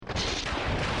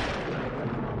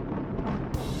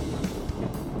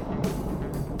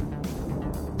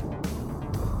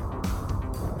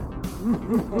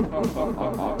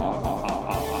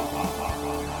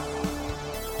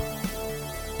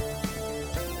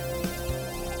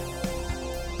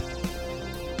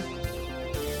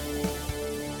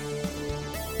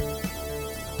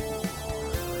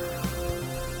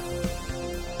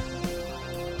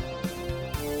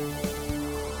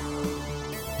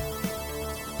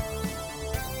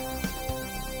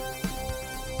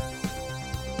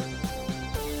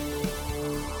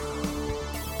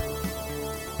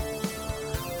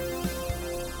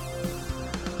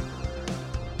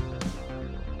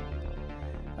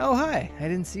Oh, hi. I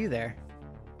didn't see you there.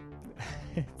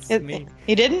 It's me.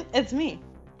 You didn't? It's me.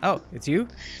 Oh, it's you?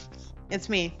 It's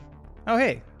me. Oh,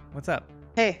 hey. What's up?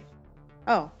 Hey.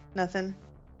 Oh, nothing.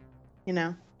 You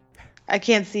know, I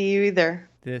can't see you either.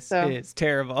 This is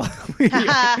terrible. we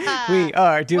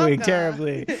are doing Welcome.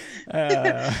 terribly.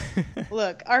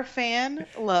 Look, our fan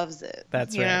loves it.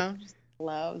 That's you right. know, just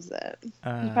loves it. He's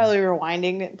probably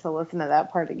rewinding it to listen to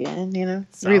that part again, you know,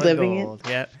 Solid reliving gold. it.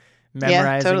 Yeah.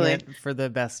 Memorizing totally. it for the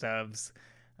best ofs.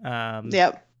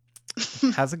 Yep.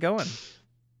 How's it going?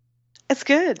 It's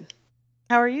good.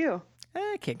 How are you?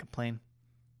 I can't complain.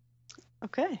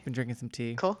 Okay. Been drinking some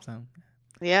tea. Cool. So,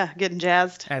 Yeah, getting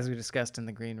jazzed. as we discussed in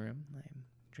the green room, I'm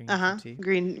drinking some tea.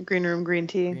 Green room green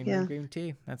tea. Green yeah. room green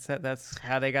tea. That's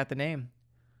how they got the name.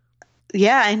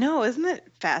 Yeah, I know. Isn't it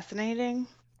fascinating?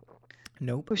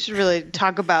 Nope. We should really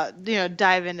talk about,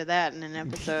 dive into that in an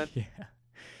episode. Yeah.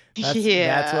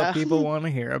 That's what people want to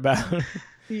hear about.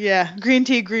 Yeah, green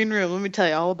tea, green room. Let me tell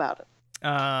you all about it.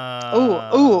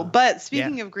 But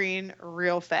speaking of green,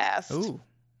 real fast. Ooh,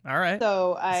 all right.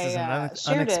 So This is I an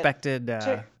unexpected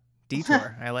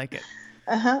detour. I like it.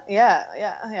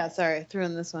 Yeah. Sorry,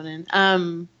 throwing this one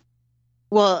in.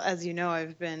 Well, as you know,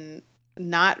 I've been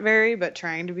not very, but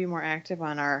trying to be more active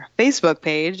on our Facebook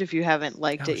page. If you haven't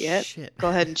liked it yet, shit. go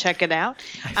ahead and check it out.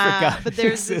 I forgot. But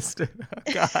there's this. Oh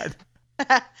God.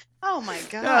 Oh my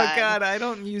God. Oh God, I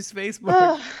don't use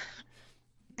Facebook.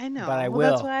 I know. But I well, will.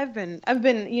 That's why I've been,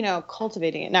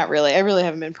 cultivating it. Not really. I really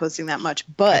haven't been posting that much,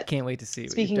 but I can't wait to see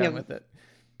what you've done with it.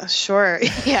 Sure.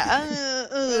 Yeah.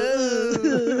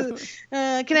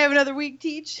 Can I have another week,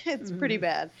 Teach? It's pretty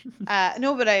bad.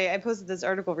 No, but I posted this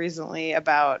article recently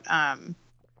about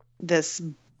this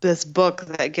book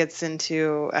that gets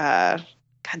into God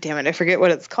damn it, I forget what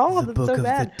it's called. The It's Book so of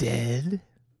bad. the Dead.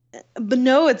 But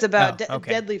no, it's about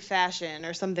okay. deadly fashion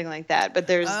or something like that. But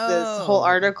there's this whole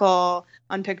article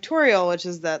on Pictorial, which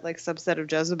is that like subset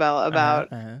of Jezebel, about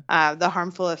the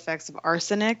harmful effects of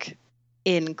arsenic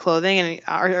in clothing, and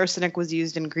arsenic was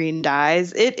used in green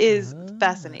dyes. It is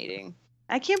fascinating.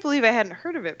 I can't believe I hadn't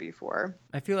heard of it before.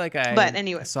 I feel like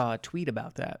I saw a tweet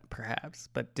about that, perhaps,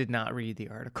 but did not read the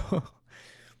article.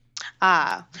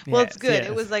 Well, it's good. Yes.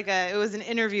 It was an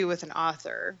interview with an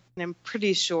author, and I'm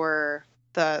pretty sure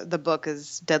the book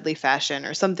is Deadly Fashion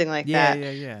or something like that.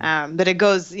 Yeah. But it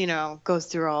goes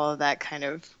through all of that kind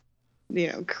of,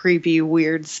 creepy,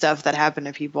 weird stuff that happened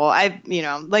to people.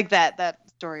 Like that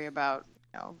story about,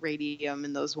 radium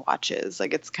in those watches.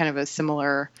 Like it's kind of a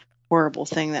similar horrible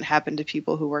thing that happened to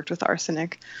people who worked with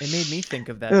arsenic. It made me think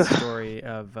of that story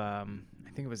of, I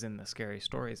think it was in the Scary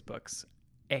Stories books,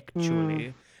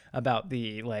 actually, about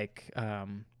the, like,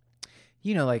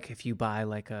 like if you buy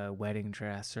like a wedding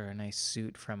dress or a nice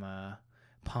suit from a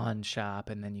pawn shop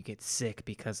and then you get sick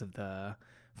because of the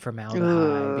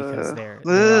formaldehyde because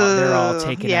they're all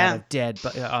taken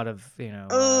out of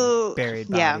buried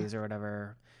bodies or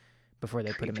whatever before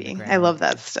they put them in the ground. I love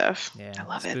that stuff. Yeah, I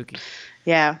love spooky.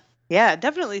 it. Yeah,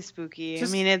 definitely spooky.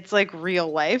 It's like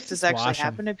real life. This actually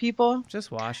happened to people.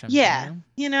 Just wash them. Yeah,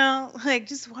 like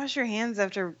just wash your hands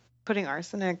after putting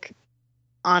arsenic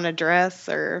on a dress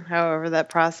or however that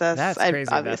process. That's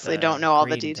crazy. I obviously don't know all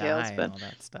the details, but all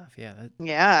that stuff.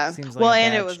 Yeah. Seems like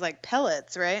and it was like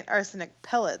pellets, right? Arsenic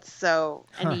pellets. So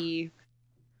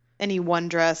any one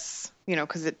dress,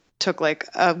 because it took like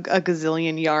a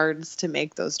gazillion yards to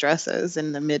make those dresses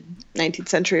in the mid 19th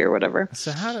century or whatever.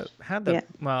 So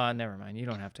well, never mind. You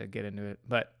don't have to get into it,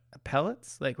 but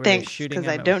pellets, like were they shooting?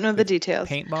 Because I don't know the details.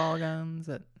 Paintball guns.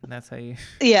 That's how you.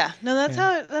 Yeah, no,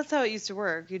 that's how it used to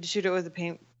work. You'd shoot it with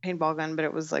a paintball gun, but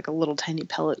it was like a little tiny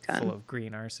pellet gun full of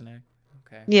green arsenic.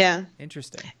 Okay. Yeah.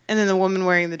 Interesting. And then the woman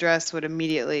wearing the dress would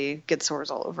immediately get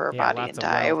sores all over her body and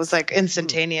die. It was like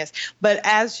instantaneous. Ooh. But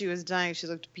as she was dying, she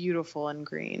looked beautiful in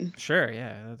green. Sure.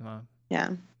 Yeah.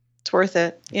 Yeah. It's worth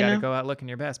it. You gotta go out looking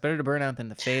your best. Better to burn out than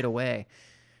to fade away.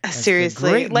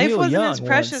 Seriously. Life wasn't as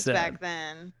precious back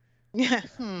then. Yeah.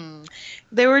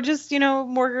 They were just,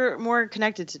 more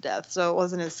connected to death. So it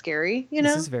wasn't as scary,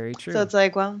 This is very true. So it's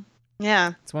like, well,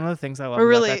 yeah. It's one of the things I love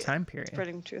about that time period.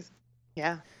 Spreading truth.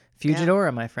 Yeah.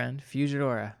 Fugidora, my friend.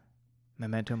 Fugidora.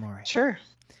 Memento Mori. Sure.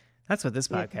 That's what this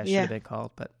podcast should have been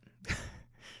called, but...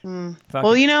 Well,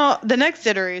 the next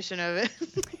iteration of it.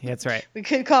 That's right. We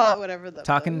could call it whatever the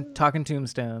Talking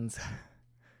Tombstones.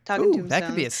 Tombstones. That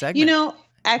could be a segment.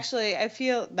 Actually, I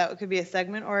feel that could be a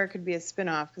segment, or it could be a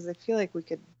spin-off, because I feel like we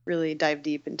could really dive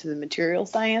deep into the material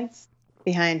science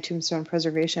behind tombstone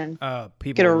preservation.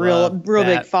 People get a real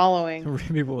big following.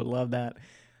 People would love that.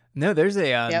 No, there's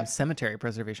a cemetery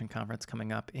preservation conference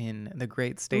coming up in the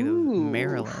great state of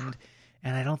Maryland.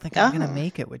 And I don't think I'm going to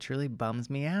make it, which really bums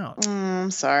me out.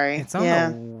 I'm sorry. It's on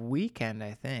the weekend,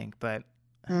 I think, but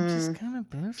I'm just kind of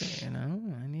busy,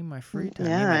 I need my free time.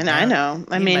 Yeah, I know.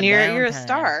 I mean, you're a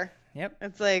star. Yep.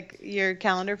 It's like your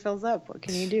calendar fills up. What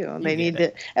can you do? They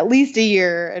need at least a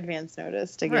year advance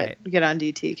notice to get on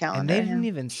DT calendar. And they didn't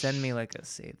even send me like a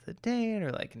save the date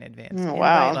or like an advance invite.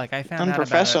 Wow. Like I found out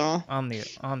about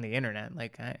it on the internet.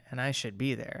 I should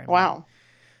be there. Wow.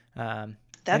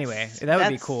 Anyway, that would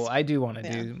be cool. I do want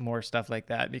to do more stuff like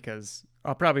that, because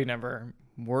I'll probably never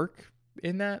work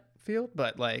in that field,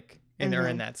 but like or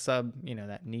in that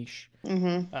that niche.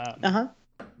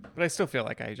 But I still feel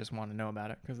like I just want to know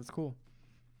about it because it's cool.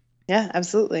 Yeah,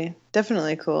 absolutely.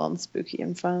 Definitely cool and spooky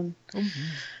and fun. Mm-hmm.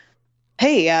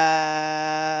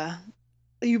 Hey,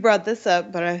 you brought this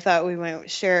up, but I thought we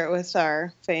might share it with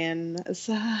our fans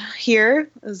here.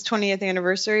 It was 20th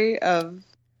anniversary of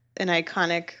an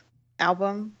iconic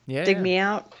album, Dig Me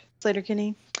Out,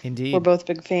 Sleater-Kinney. Indeed. We're both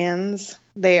big fans.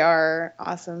 They are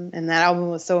awesome, and that album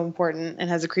was so important and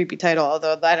has a creepy title,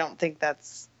 although I don't think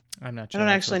that's... I'm not sure. I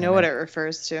don't actually know what it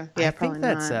refers to. Yeah, I think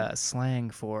that's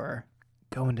slang for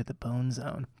go into the bone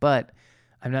zone, but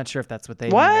I'm not sure if that's what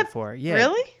they mean it for. Yeah.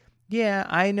 Really? Yeah,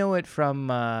 I know it from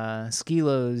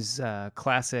Skilo's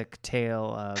classic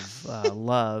tale of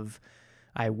love,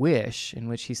 I Wish, in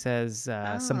which he says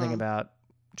something about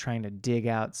trying to dig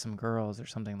out some girls or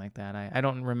something like that. I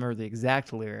don't remember the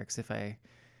exact lyrics. If I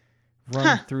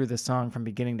run through the song from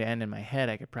beginning to end in my head,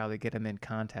 I could probably get them in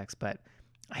context, but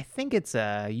I think it's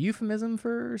a euphemism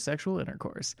for sexual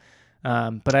intercourse.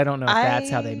 But I don't know if that's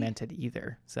how they meant it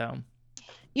either. So,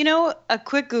 a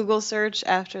quick Google search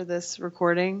after this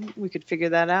recording, we could figure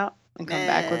that out and come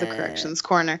back with a corrections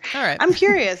corner. All right. I'm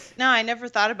curious. No, I never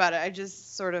thought about it. I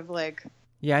just sort of like...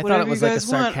 Yeah, I thought it was like a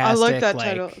sarcastic... I like that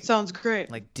title. It sounds great.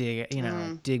 Like,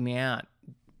 dig me out.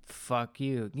 Fuck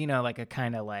you. Like a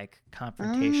kind of like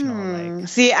confrontational like...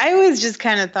 See, I always just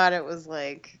kind of thought it was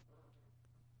like...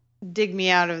 dig me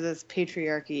out of this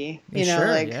patriarchy,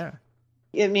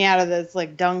 get me out of this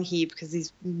like dung heap because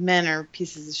these men are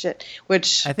pieces of shit.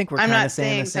 Which I think we're kind of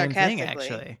saying the same thing.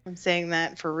 Actually, I'm saying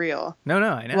that for real. No,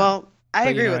 I know. Well, I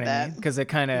agree with that because it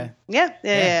kind of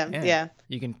yeah.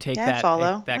 You can take that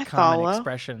common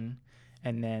expression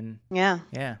and then yeah.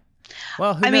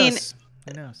 Well, who knows?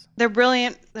 Who knows? They're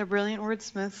brilliant. They're brilliant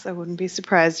wordsmiths. I wouldn't be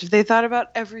surprised if they thought about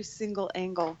every single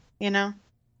angle. Really.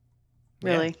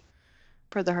 Yeah.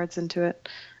 Pour their hearts into it.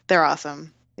 They're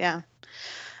awesome. Yeah.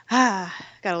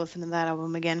 Gotta listen to that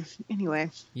album again.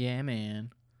 Anyway. Yeah,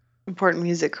 man. Important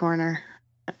music corner.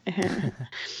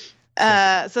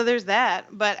 So there's that.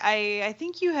 But I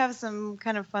think you have some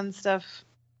kind of fun stuff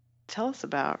to tell us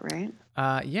about, right?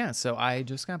 Yeah. So I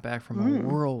just got back from a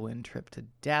whirlwind trip to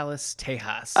Dallas,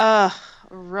 Tejas.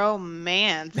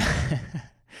 Romance.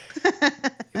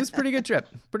 It was a pretty good trip.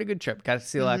 Got to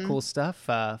see a lot of cool stuff.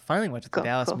 Finally went to the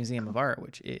Dallas Museum of Art,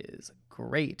 which is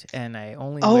great. And I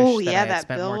only wish that I had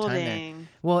spent more time there.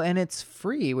 Well, and it's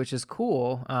free, which is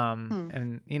cool.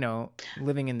 And,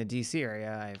 living in the D.C.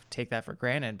 area, I take that for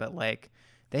granted. But,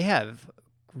 they have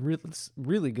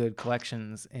really good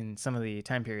collections in some of the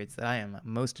time periods that I am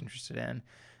most interested in.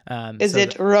 Is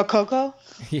it Rococo?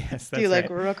 Yes, that's Do you like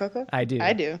Rococo? I do.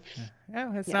 Yeah,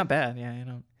 it's not bad. Yeah,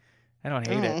 I don't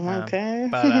hate it. Okay.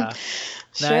 But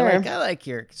sure. I like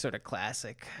your sort of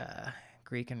classic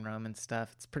Greek and Roman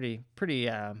stuff. It's pretty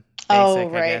basic, right.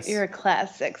 I guess. You're a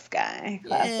classics guy.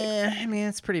 Yeah, I mean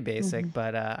it's pretty basic,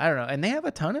 but I don't know. And they have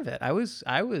a ton of it. I was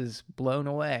blown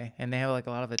away, and they have a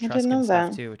lot of Etruscan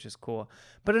stuff too, which is cool.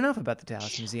 But enough about the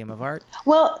Dallas Museum of Art.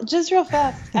 Well, just real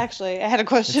fast, actually, I had a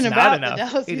question about the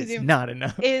Dallas Museum. It is not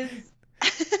enough.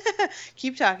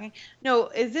 Keep talking. No,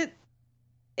 is it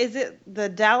the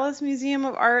Dallas Museum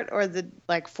of Art or the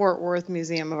Fort Worth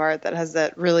Museum of Art that has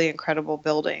that really incredible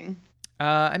building?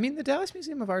 I mean, the Dallas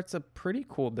Museum of Art's a pretty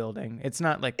cool building. It's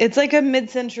not like... It's like a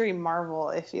mid-century marvel,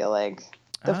 I feel like.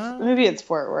 Maybe it's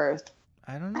Fort Worth.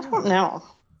 I don't know. I don't know.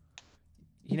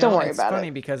 Don't worry about it. It's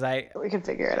funny because we can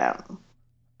figure it out.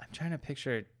 I'm trying to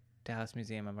picture Dallas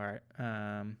Museum of Art.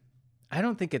 I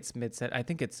don't think it's mid-set. I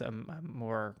think it's a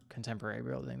more contemporary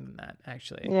building than that,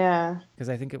 actually. Yeah. Because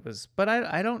I think it was, but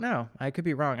I don't know. I could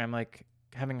be wrong. I'm like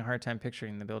having a hard time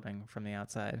picturing the building from the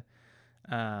outside.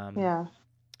 Yeah.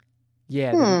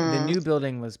 Yeah, the new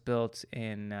building was built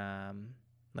in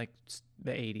like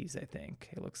the 80s, I think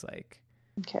it looks like.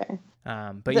 Okay.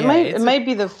 But it might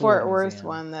be the cool Fort Worth museum.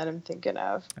 One that I'm thinking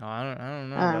of. Oh, I don't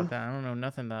know about that. I don't know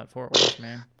nothing about Fort Worth,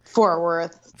 man. Fort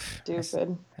Worth,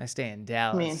 stupid. I stay in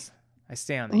Dallas. I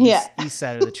stay on the east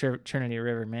side of the Trinity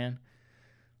River, man.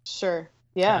 Sure.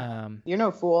 Yeah. You're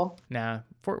no fool. Nah,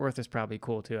 Fort Worth is probably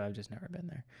cool too. I've just never been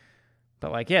there.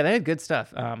 But like, yeah, they had good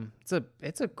stuff.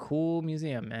 It's a cool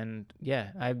museum, and yeah,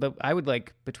 I would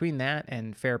like between that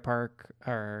and Fair Park,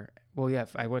 I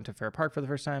went to Fair Park for the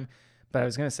first time, but I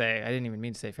was gonna say I didn't even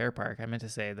mean to say Fair Park. I meant to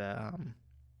say the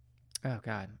oh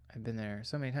God, I've been there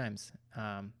so many times.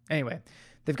 Anyway,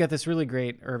 they've got this really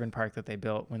great urban park that they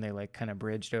built when they like kind of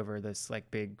bridged over this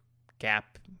like big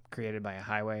gap created by a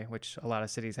highway, which a lot of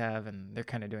cities have, and they're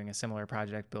kind of doing a similar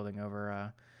project building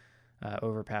over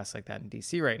overpass like that in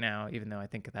DC right now, even though I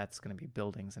think that's going to be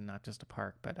buildings and not just a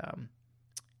park, but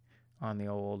on the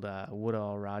old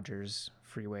Woodall Rogers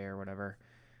Freeway or whatever.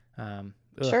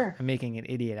 Sure. I'm making an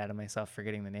idiot out of myself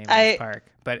forgetting the name of this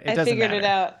park, but it doesn't matter. I figured it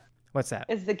out. What's that?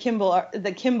 It's the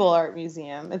Kimball Art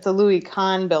Museum. It's a Louis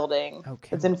Kahn building.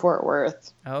 Okay. It's in Fort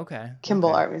Worth. Oh, okay.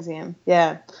 Kimball Art Museum.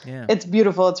 Yeah. Yeah. It's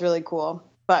beautiful. It's really cool.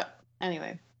 But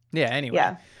anyway. Yeah. Anyway.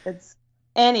 Yeah.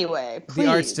 Anyway, please, the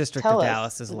Arts District of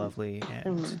Dallas is lovely,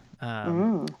 and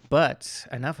but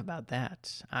enough about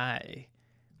that.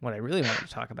 What I really wanted to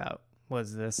talk about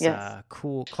was this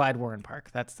cool Clyde Warren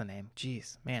Park. That's the name.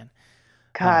 Jeez, man.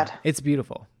 God, it's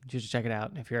beautiful. You should check it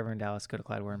out. If you're ever in Dallas, go to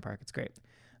Clyde Warren Park. It's great.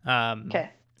 Okay.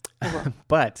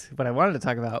 But what I wanted to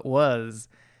talk about was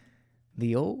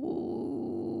the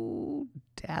old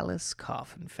Dallas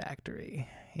Coffin Factory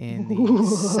in the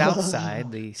south side,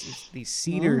 the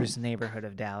Cedars neighborhood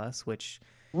of Dallas, which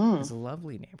is a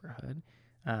lovely neighborhood.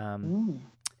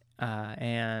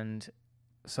 And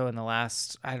so in the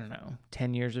last,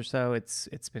 10 years or so, it's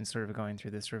been sort of going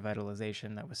through this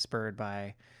revitalization that was spurred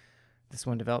by this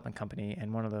one development company.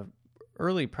 And one of the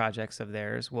early projects of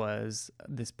theirs was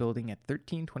this building at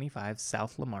 1325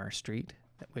 South Lamar Street,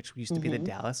 which used to be the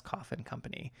Dallas Coffin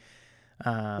Company.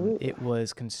 It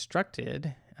was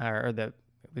constructed,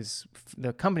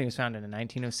 the company was founded in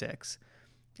 1906,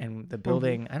 and the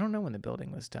building, I don't know when the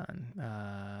building was done.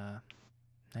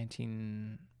 Let's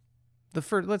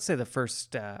say the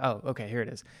first, here it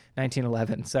is,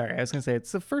 1911. Sorry, I was going to say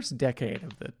it's the first decade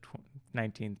of the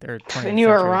 19th or 20th And you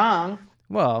were wrong.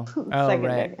 Well,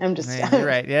 right. I'm just. Yeah, you're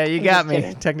right. Yeah, you got me.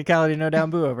 Kidding. Technicality, no down,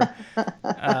 boo over.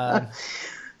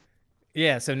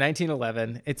 Yeah, so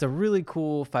 1911. It's a really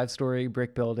cool 5-story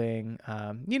brick building,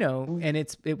 and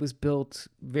it was built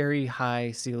very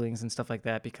high ceilings and stuff like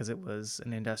that because it was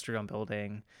an industrial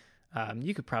building.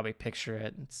 You could probably picture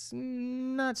it. It's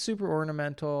not super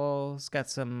ornamental. It's got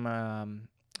some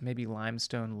maybe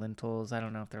limestone lintels. I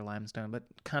don't know if they're limestone, but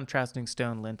contrasting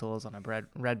stone lintels on a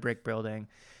red brick building.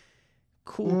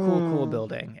 Cool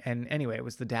building. And anyway, it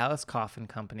was the Dallas Coffin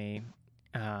Company.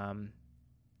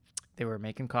 They were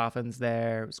making coffins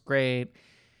there. It was great.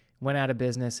 Went out of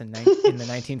business in the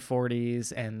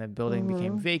 1940s, and the building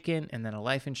became vacant. And then a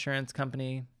life insurance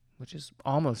company, which is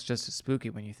almost just as spooky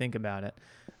when you think about it,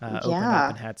 opened up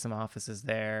and had some offices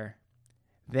there.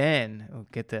 Then,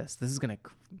 get this. This is gonna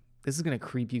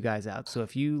creep you guys out. So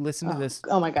if you listen to this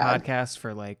podcast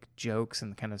for like jokes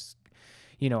and kind of,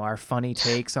 our funny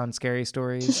takes on scary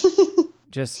stories,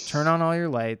 just turn on all your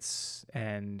lights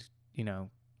and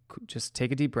just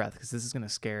take a deep breath, because this is going to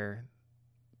scare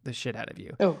the shit out of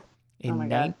you. In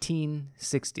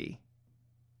 1960,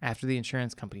 after the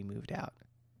insurance company moved out,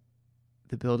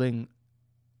 the building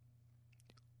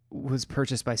was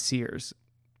purchased by Sears,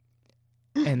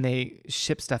 and they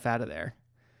shipped stuff out of there.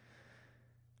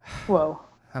 Whoa.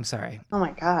 I'm sorry. Oh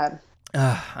my God.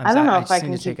 I don't know if I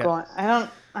can keep going.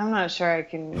 I'm not sure I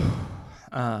can.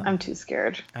 I'm too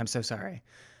scared. I'm so sorry.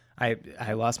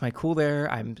 I lost my cool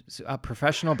there. I'm a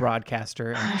professional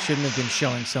broadcaster and shouldn't have been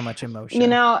showing so much emotion.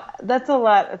 That's a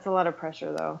lot. It's a lot of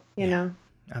pressure, though. You know.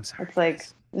 I'm sorry. It's like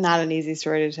not an easy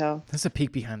story to tell. That's a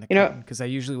peek behind the curtain, because I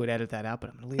usually would edit that out,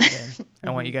 but I'm gonna leave it in. I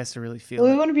want you guys to really feel.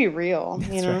 We want to be real.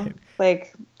 That's right.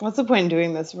 Like, what's the point in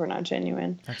doing this if we're not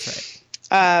genuine? That's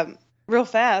right. Real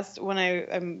fast, when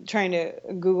I'm trying to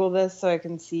Google this so I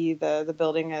can see the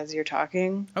building as you're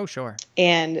talking. Oh, sure.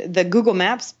 And the Google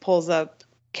Maps pulls up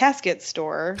Casket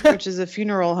Store, which is a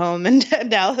funeral home in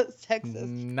Dallas, Texas.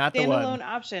 Not the one. Standalone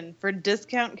option for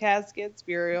discount caskets,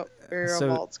 burial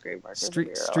vaults, grave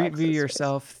markers, Street View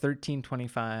Yourself,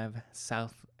 1325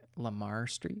 South Lamar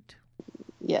Street.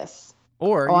 Yes.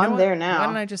 Or I'm there now. Why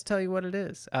don't I just tell you what it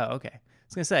is? Oh, okay. I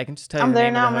was gonna say I can just tell you the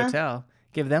name of the hotel.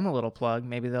 Give them a little plug.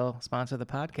 Maybe they'll sponsor the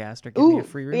podcast or give me a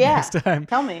free room next time.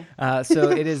 Tell me. So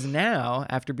it is now,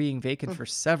 after being vacant for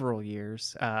several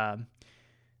years,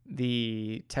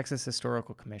 the Texas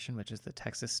Historical Commission, which is the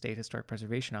Texas State Historic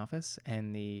Preservation Office,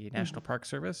 and the National Park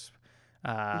Service,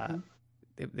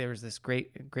 there was this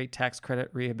great tax credit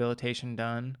rehabilitation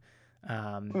done,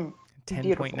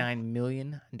 $10.9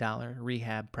 million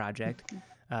rehab project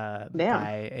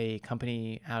by a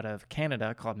company out of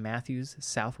Canada called Matthews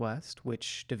Southwest,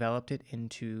 which developed it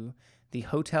into the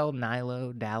Hotel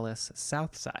Nilo Dallas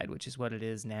Southside, which is what it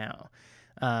is now.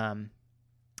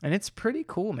 And it's pretty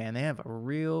cool, man. They have a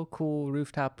real cool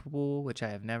rooftop pool, which I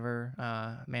have never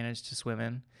managed to swim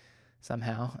in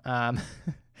somehow.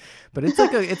 But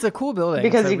it's a cool building.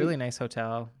 It's a really nice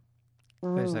hotel.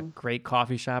 There's a great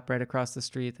coffee shop right across the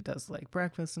street that does like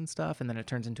breakfast and stuff, and then it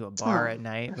turns into a bar at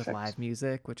night with live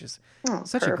music, which is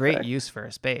such a great use for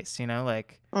a space.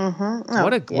 Like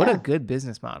what a good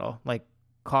business model. Like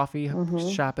coffee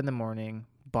shop in the morning,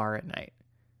 bar at night.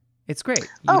 It's great.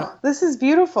 This is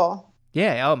beautiful.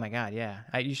 Yeah. Oh my God. Yeah.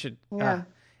 You should. Yeah.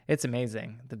 It's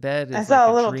amazing. The bed is I saw like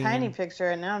a little tiny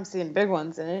picture, and now I'm seeing big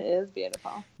ones, and it is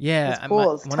beautiful. Yeah. It's cool.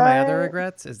 One of my other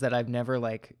regrets is that I've never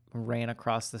like ran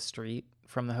across the street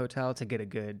from the hotel to get a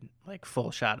good like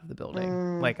full shot of the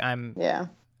building. I don't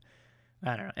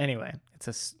know. Anyway, it's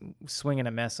a swing and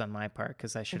a miss on my part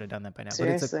because I should have done that by now.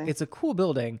 Seriously. But it's a cool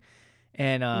building,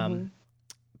 and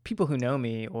people who know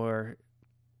me, or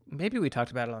maybe we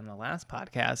talked about it on the last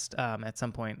podcast at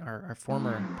some point, our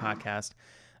former podcast.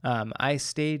 I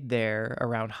stayed there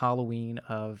around Halloween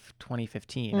of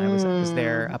 2015. I was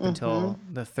there up until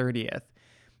the 30th.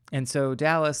 And so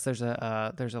Dallas, there's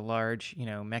a large,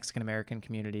 Mexican American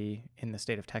community in the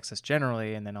state of Texas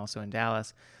generally, and then also in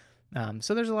Dallas.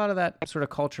 So there's a lot of that sort of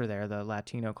culture there, the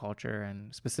Latino culture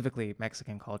and specifically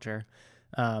Mexican culture.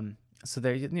 So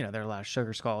there are a lot of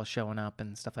sugar skulls showing up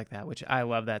and stuff like that, which I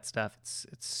love that stuff. It's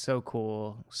so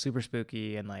cool, super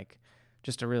spooky, and like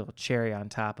just a real cherry on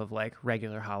top of like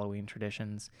regular Halloween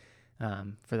traditions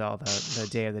for all the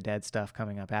Day of the Dead stuff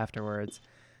coming up afterwards.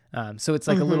 So it's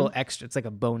like a little extra. It's like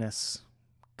a bonus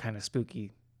kind of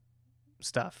spooky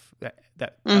stuff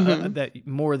that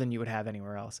more than you would have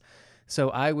anywhere else. So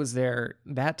I was there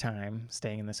that time,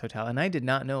 staying in this hotel, and I did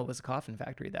not know it was a coffin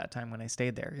factory that time when I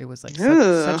stayed there. It was like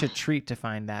such a treat to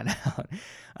find that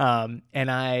out.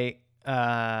 And I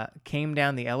came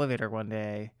down the elevator one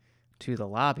day to the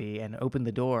lobby and opened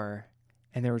the door,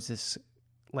 and there was this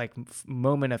like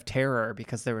moment of terror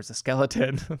because there was a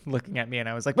skeleton looking at me, and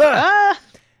I was like, ah!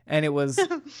 And it was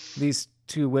these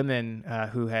two women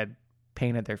who had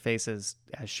painted their faces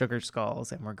as sugar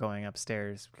skulls and were going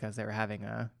upstairs because they were having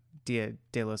a Dia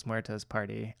de los Muertos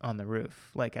party on the roof,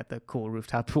 like at the cool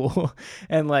rooftop pool.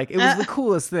 And like, it was the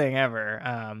coolest thing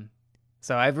ever.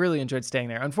 So I've really enjoyed staying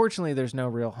there. Unfortunately, there's no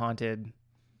real haunted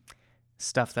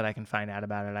stuff that I can find out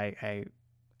about it.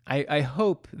 I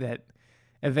hope that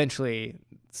eventually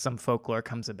some folklore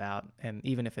comes about, and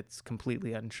even if it's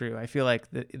completely untrue, I feel like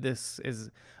this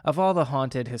is, of all the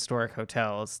haunted historic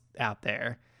hotels out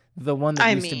there, the one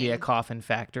that used to be a coffin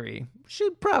factory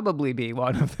should probably be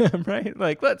one of them, right?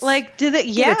 Like, let's get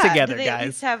it together, do they guys. At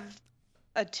least have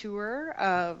a tour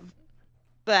of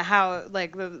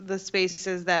the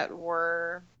spaces that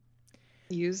were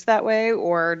used that way,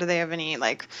 or do they have any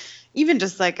like even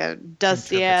just like a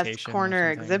dusty ass corner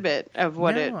exhibit of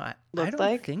what it looked like?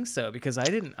 I don't think so, because I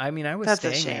was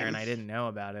staying there and I didn't know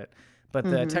about it. But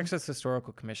the Texas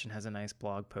Historical Commission has a nice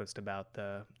blog post about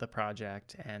the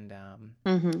project, and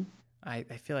I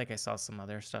feel like I saw some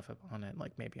other stuff on it,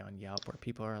 like maybe on Yelp, where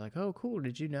people are like, "Oh, cool!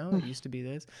 Did you know it used to be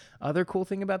this?" Other cool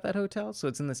thing about that hotel, so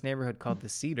it's in this neighborhood called the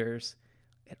Cedars.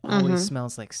 It always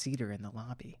smells like cedar in the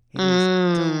lobby. It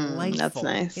is delightful. That's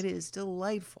nice. It is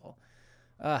delightful.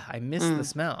 I miss the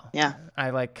smell. Yeah.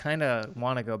 I like kind of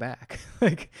want to go back.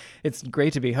 Like, it's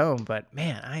great to be home, but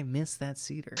man, I miss that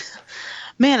cedar.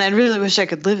 Man, I really wish I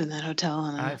could live in that hotel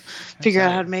and figure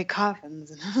out how to make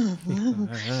coffins.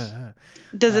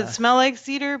 Does it smell like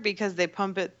cedar because they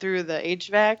pump it through the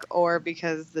HVAC, or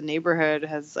because the neighborhood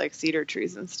has like cedar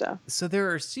trees and stuff? So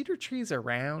there are cedar trees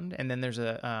around, and then there's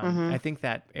I think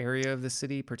that area of the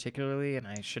city particularly, and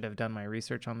I should have done my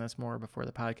research on this more before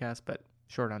the podcast, but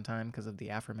short on time because of the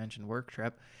aforementioned work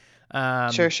trip.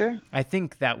 Sure. I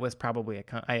think that was probably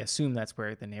I assume that's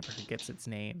where the neighborhood gets its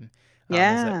name.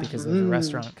 Yeah. Because there's a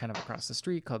restaurant kind of across the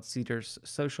street called Cedars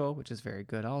Social, which is very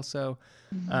good also.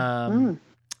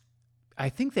 I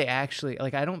think they actually,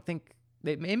 like, I don't think,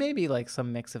 it may be like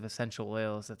some mix of essential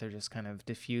oils that they're just kind of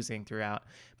diffusing throughout,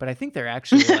 but I think they're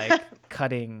actually like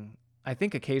cutting, I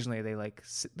think occasionally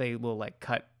they will like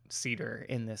cut cedar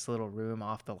in this little room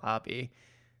off the lobby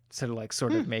to like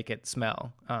sort of make it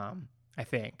smell. I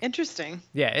think. Interesting.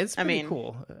 Yeah, it's pretty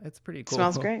cool. It's pretty cool.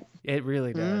 Smells great. It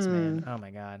really does, man. Oh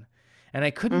my God. And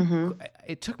I couldn't,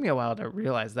 it took me a while to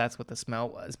realize that's what the smell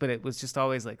was, but it was just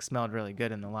always like smelled really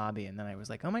good in the lobby. And then I was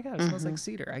like, oh my God, it smells like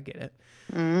cedar. I get it.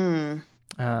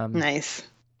 Nice.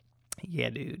 Yeah,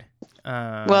 dude.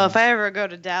 Well, if I ever go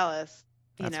to Dallas,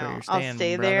 I'll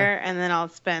stay brother. there, and then I'll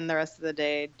spend the rest of the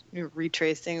day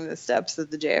retracing the steps of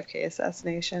the JFK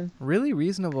assassination. Really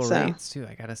reasonable rates too,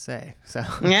 I gotta say. So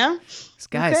yeah, this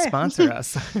guy sponsor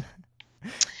us.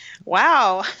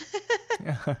 Wow.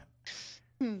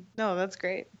 No, that's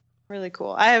great. Really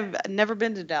cool. I have never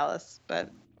been to Dallas,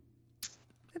 but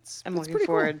I'm looking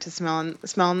forward to smelling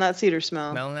that cedar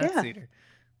smell. Smelling that cedar.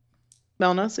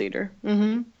 Smell no cedar.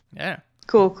 Mm-hmm. Yeah.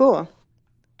 Cool.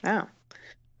 Wow.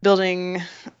 Building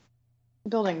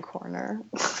corner.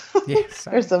 Yeah,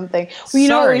 or something. Well, you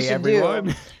know what we should everyone.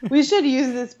 do? We should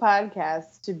use this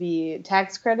podcast to be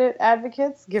tax credit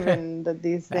advocates, given that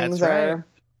these things are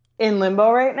in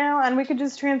limbo right now, and we could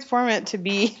just transform it to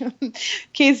be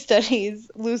case studies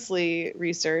loosely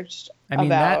researched. I mean,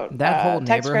 about, that whole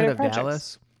neighborhood of projects.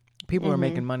 Dallas, people are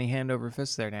making money hand over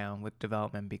fist there now with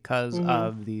development because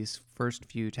of these first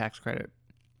few tax credit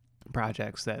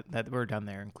projects that were done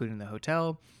there, including the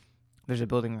hotel. There's a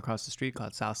building across the street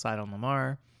called Southside on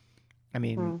Lamar. I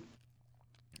mean,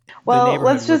 well,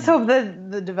 let's just hope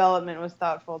that the development was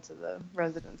thoughtful to the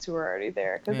residents who were already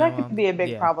there, because that could be a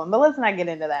big problem. But let's not get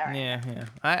into that right now.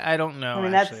 I don't know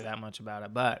actually that much about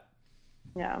it, but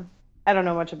I don't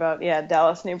know much about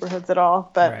Dallas neighborhoods at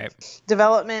all. But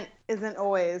development isn't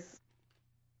always.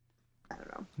 I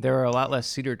don't know. There are a lot less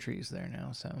cedar trees there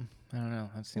now, so I don't know.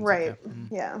 That seems right.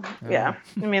 Yeah.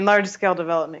 I mean, large scale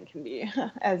development can be,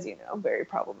 as you know, very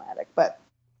problematic. But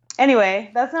anyway,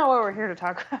 that's not what we're here to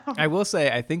talk about. I will say,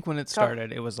 I think when it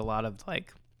started, it was a lot of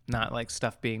like, not like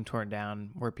stuff being torn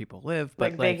down where people live,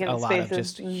 but like a lot of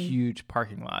just huge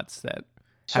parking lots that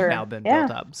have now been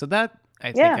built up. So that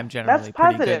I think I'm generally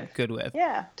pretty good with.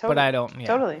 Yeah, totally. But I don't. Yeah,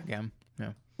 totally. Yeah.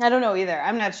 I don't know either.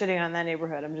 I'm not shitting on that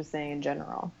neighborhood. I'm just saying in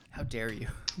general. How dare you?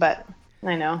 But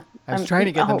I know. I was trying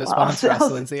to get them to sponsor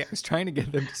us, Lindsay. I was trying to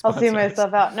get them to sponsor us. I'll see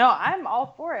myself out. No, I'm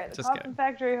all for it. The Possum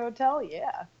Factory Hotel,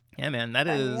 yeah. Yeah, man, that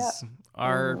is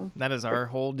our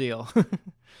whole deal.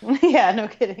 Yeah, no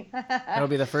kidding. It'll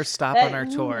be the first stop on our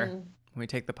tour when we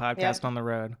take the podcast on the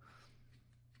road.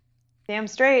 Damn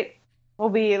straight. We'll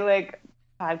be like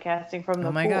podcasting from the pool.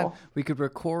 Oh my God. We could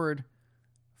record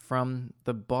from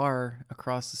the bar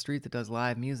across the street that does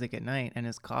live music at night and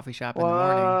his coffee shop in the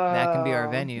morning. That can be our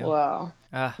venue. Whoa.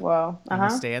 We'll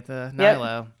stay at the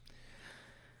Nilo.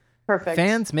 Perfect.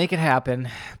 Fans, make it happen.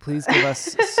 Please give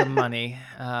us some money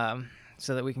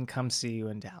so that we can come see you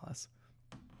in Dallas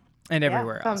and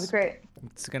everywhere else. Sounds great.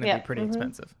 It's going to be pretty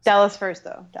expensive. Dallas first,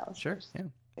 though. Dallas first. Yeah.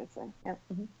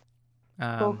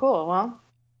 Yeah. Cool. Well,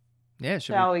 yeah.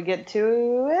 Shall we get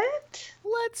to it?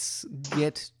 Let's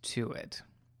get to it.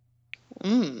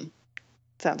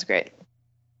 Sounds great.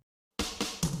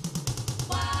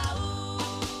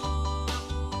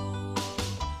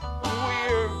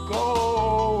 We're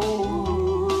ghosts.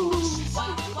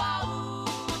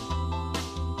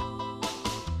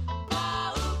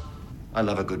 I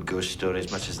love a good ghost story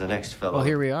as much as the next fellow. Well,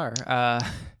 here we are.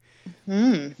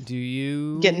 Do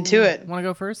you getting to it? Want to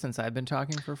go first, since I've been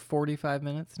talking for 45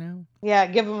 minutes now? Yeah,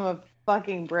 give them a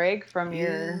fucking break from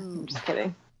your. I'm just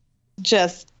kidding.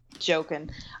 Just joking.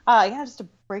 Just to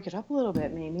break it up a little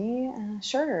bit, maybe.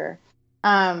 Sure.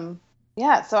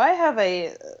 Yeah. So I have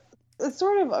a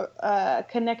sort of a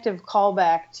connective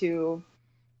callback to,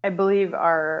 I believe,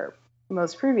 our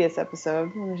most previous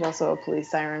episode. There's also a police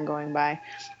siren going by.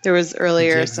 There was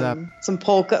earlier some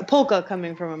polka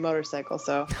coming from a motorcycle.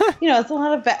 So it's a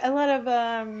lot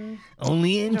of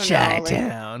only in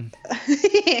Chi-Town.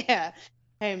 Yeah.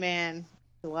 Hey man,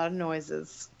 a lot of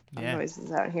noises.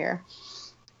 Noises out here.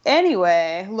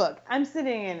 Anyway, look, I'm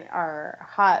sitting in our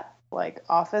hot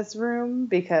office room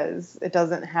because it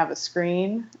doesn't have a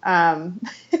screen. So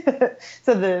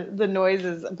the noise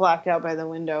is blocked out by the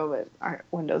window, but our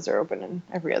windows are open in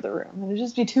every other room. And it'd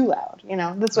just be too loud,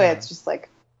 This way it's just like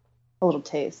a little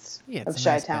taste of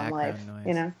Chi-Town life,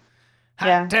 noise.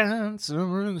 Yeah. Town,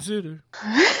 somewhere in the city.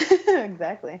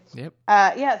 Exactly. Yep.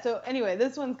 Yeah. So anyway,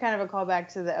 this one's kind of a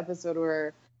callback to the episode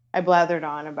where I blathered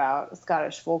on about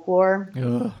Scottish folklore.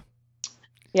 Ugh.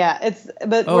 Yeah,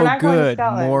 we're not going to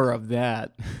Scotland. More of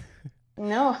that.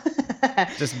 No.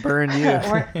 Just burn you.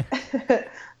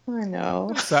 I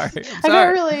know. Sorry. I got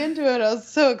really into it. I was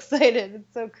so excited.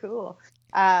 It's so cool.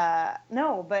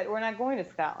 No, but we're not going to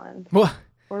Scotland. What?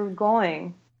 We're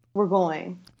going.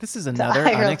 This is another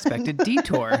unexpected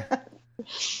detour.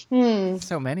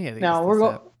 So many of these. No,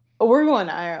 we're going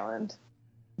to Ireland.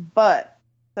 But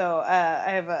so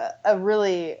I have a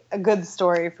really good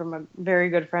story from a very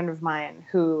good friend of mine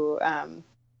who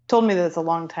told me this a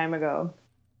long time ago,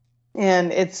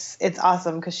 and it's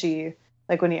awesome because she,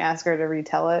 like, when you ask her to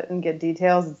retell it and get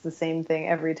details, it's the same thing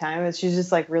every time. And she's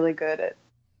just like really good at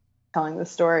telling the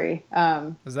story.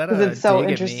 Is that because it's so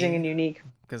interesting and unique?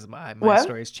 Because my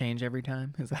stories change every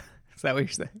time. Is that what you're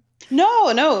saying?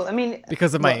 No. I mean,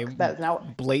 because of my that's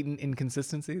not blatant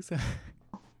inconsistencies.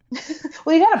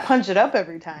 Well, you gotta punch it up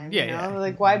every time. Yeah, you know? yeah.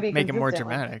 Like, why be make it more consistent?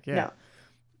 dramatic? Yeah.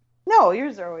 No,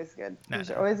 yours are always good. Yours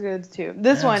are always good too.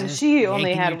 This one, she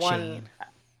only had one.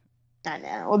 I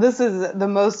know. Well, this is the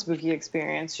most spooky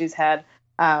experience she's had,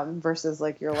 versus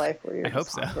like your life where you're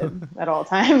haunted at all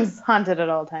times. Haunted at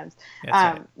all times.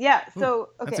 Right. Yeah. So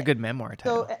okay. That's a good memoir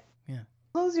title. So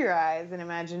close your eyes and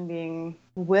imagine being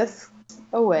whisked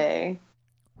away,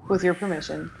 with your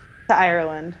permission, to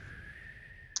Ireland,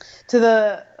 to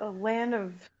the land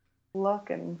of luck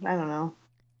and, I don't know,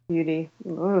 beauty.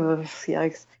 Ugh,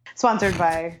 yikes. Sponsored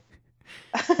by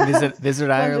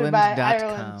visitireland.com.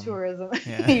 Ireland Tourism.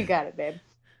 Yeah. You got it, babe.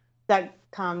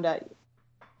 .com./IR.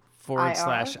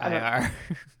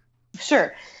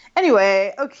 Sure.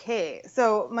 Anyway, okay.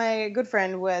 So my good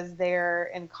friend was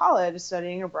there in college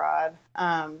studying abroad.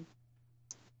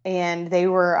 And they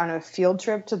were on a field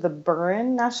trip to the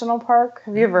Burren National Park.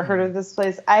 Have you ever heard of this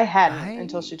place? I hadn't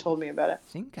until she told me about it.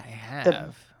 I think I have.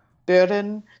 The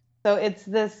Burren. So it's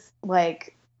this,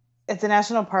 like, it's a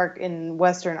national park in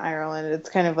Western Ireland. It's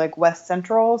kind of like West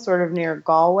Central, sort of near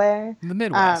Galway. The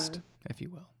Midwest, if you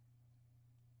will.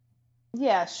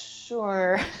 Yeah,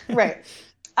 sure. Right.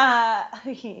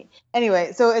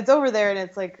 Anyway, so it's over there, and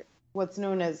it's like what's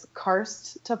known as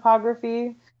karst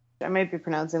topography. I might be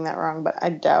pronouncing that wrong, but I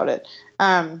doubt it,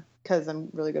 because I'm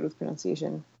really good with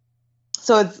pronunciation.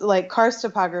 So it's like karst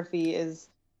topography is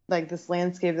like this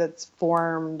landscape that's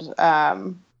formed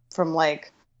from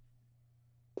like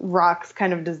rocks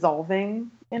kind of dissolving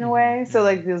in a way. So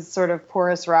like these sort of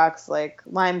porous rocks like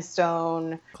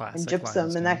limestone and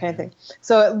gypsum and that kind of thing.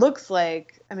 So it looks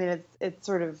like, I mean, it's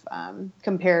sort of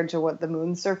compared to what the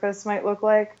moon's surface might look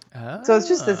like. Oh. So it's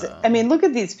just this, I mean, look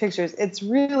at these pictures. It's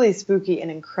really spooky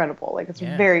and incredible. Like, it's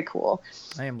very cool.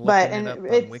 I am looking it up on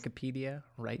Wikipedia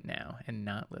right now and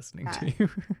not listening to you.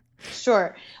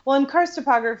 Sure. Well, and karst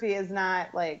topography is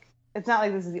not like, it's not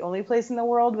like this is the only place in the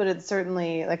world, but it's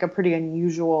certainly like a pretty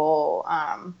unusual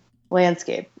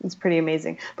landscape. It's pretty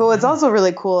amazing. But what's also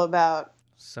really cool about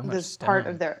this part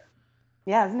of their,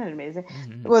 isn't it amazing?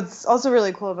 Mm-hmm. What's also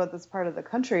really cool about this part of the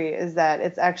country is that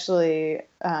it's actually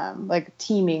like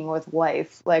teeming with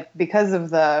life, like because of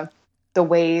the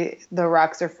way the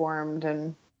rocks are formed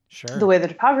and the way the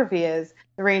topography is.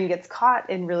 The rain gets caught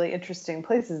in really interesting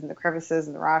places in the crevices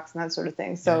and the rocks and that sort of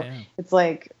thing. So it's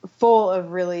like full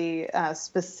of really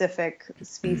specific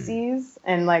species,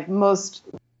 and like most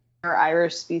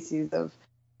Irish species of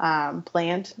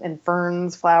plant and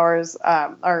ferns, flowers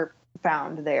are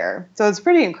found there. So it's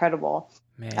pretty incredible.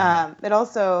 Man. It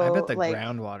also, I bet the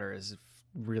groundwater is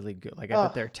really good. Like, I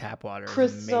bet their tap water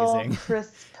is amazing.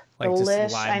 Crisp, like delish.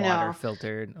 Just lime water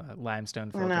filtered, limestone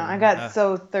filtered. I know. I got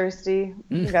so thirsty.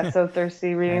 I got so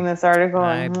thirsty reading this article.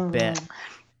 I bet.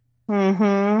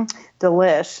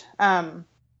 Delish.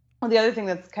 Well, the other thing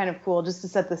that's kind of cool, just to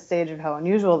set the stage of how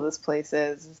unusual this place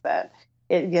is that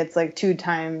it gets like 2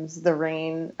 times the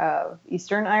rain of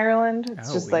Eastern Ireland.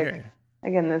 It's just weird. Like,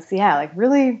 again, this, like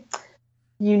really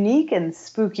unique and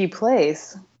spooky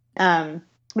place.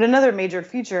 But another major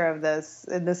feature of this,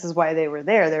 and this is why they were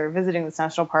there, they were visiting this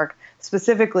national park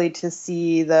specifically to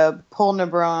see the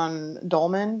Polnabron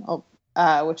Dolmen,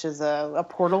 which is a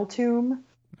portal tomb.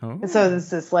 Oh. And so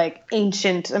this is like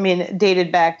ancient, I mean,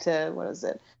 dated back to,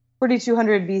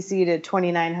 4200 BC to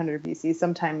 2900 BC,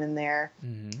 sometime in there.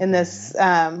 Mm-hmm. And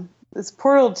this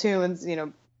portal tomb is,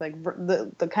 like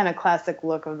the kind of classic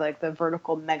look of like the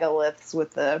vertical megaliths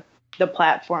with the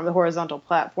platform, the horizontal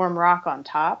platform rock on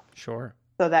top. Sure.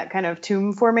 So that kind of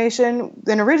tomb formation.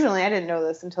 And originally, I didn't know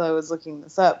this until I was looking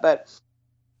this up, but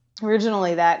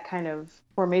originally that kind of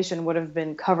formation would have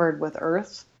been covered with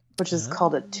earth, which is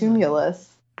called a tumulus.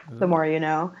 The more you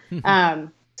know.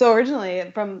 So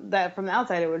originally from the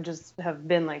outside, it would just have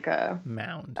been like a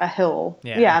mound, a hill.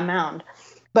 Yeah, a mound.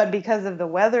 But because of the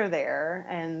weather there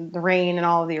and the rain and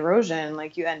all of the erosion,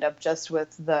 like you end up just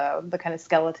with the kind of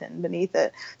skeleton beneath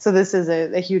it. So this is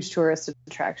a huge tourist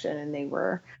attraction, and they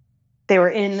were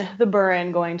in the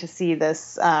Burren going to see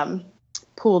this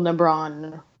Pool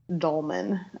Nabron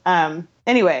dolmen.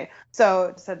 Anyway,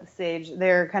 so to set the stage,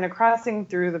 they're kind of crossing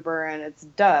through the Burren. It's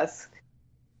dusk,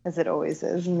 as it always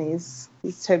is in these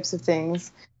types of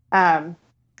things. And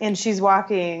she's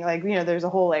walking, like, there's a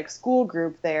whole like school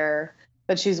group there.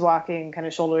 But she's walking kind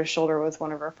of shoulder to shoulder with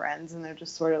one of her friends, and they're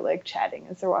just sort of like chatting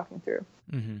as they're walking through.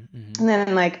 And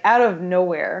then like out of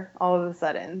nowhere, all of a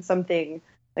sudden, something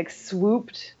like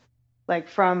swooped like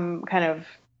from kind of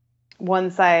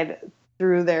one side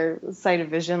through their sight of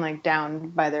vision, like down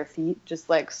by their feet, just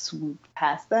like swooped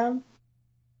past them.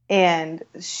 And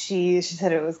she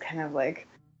said it was kind of like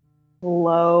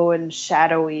low and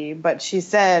shadowy, but she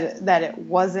said that it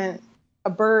wasn't a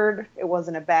bird, it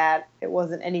wasn't a bat, it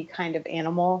wasn't any kind of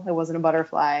animal, it wasn't a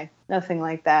butterfly, nothing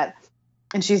like that.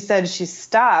 And she said she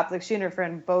stopped, like she and her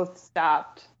friend both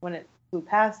stopped when it flew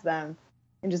past them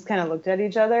and just kind of looked at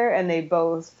each other, and they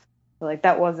both were like,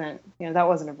 that wasn't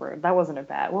a bird, that wasn't a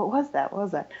bat, what was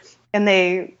that? And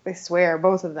they swear,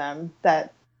 both of them,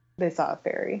 that they saw a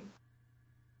fairy.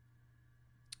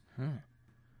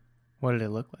 What did it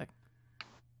look like?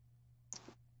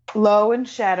 Low and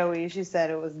shadowy. She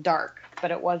said it was dark, but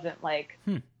it wasn't like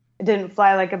it didn't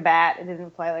fly like a bat, it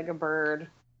didn't fly like a bird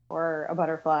or a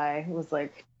butterfly. It was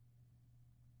like,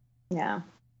 yeah,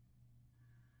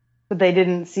 but they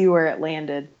didn't see where it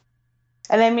landed.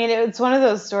 And I mean, it's one of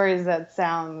those stories that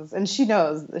sounds, and she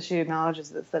knows, she acknowledges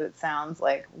this, that it sounds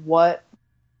like, what,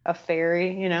 a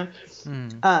fairy,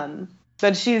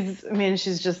 but she's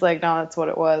just like, no, that's what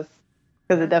it was,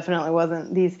 because it definitely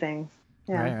wasn't these things.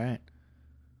 Yeah. Right.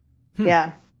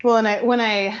 Yeah. Well, and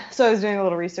I was doing a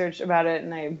little research about it,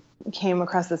 and I came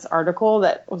across this article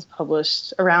that was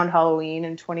published around Halloween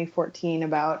in 2014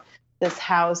 about this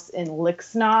house in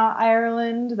Lixnaw,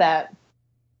 Ireland, that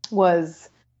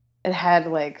it had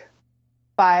like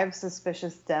 5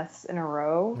 suspicious deaths in a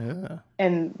row,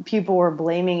 and people were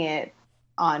blaming it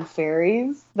on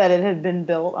fairies, that it had been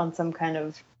built on some kind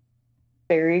of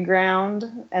fairy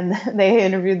ground. And they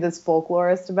interviewed this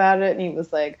folklorist about it, and he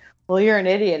was like, well, you're an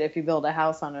idiot if you build a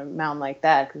house on a mound like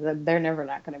that, because they're never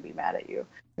not going to be mad at you.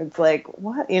 It's like,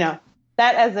 what?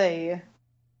 That as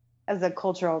a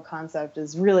cultural concept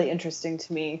is really interesting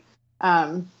to me,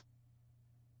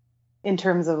 in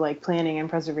terms of like planning and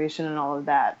preservation and all of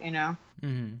that,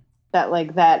 that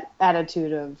like that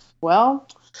attitude of, well,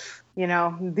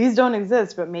 these don't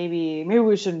exist, but maybe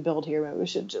we shouldn't build here. Maybe we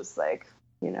should just like,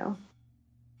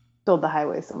 build the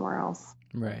highway somewhere else.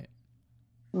 Right.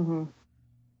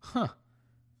 Huh.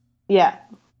 Yeah.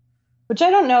 Which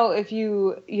I don't know if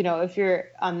if you're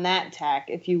on that tack,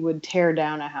 if you would tear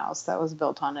down a house that was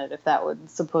built on it, if that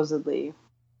would supposedly,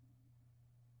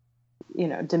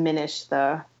 diminish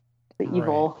the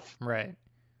evil. Right.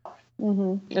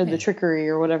 Or the trickery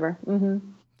or whatever.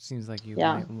 Seems like you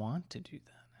might want to do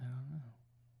that. I don't know.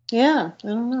 Yeah, I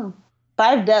don't know.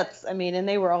 5 deaths. I mean, and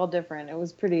they were all different. It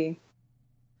was pretty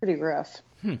rough.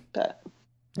 But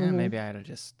maybe I ought to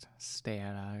just stay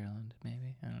out of Ireland.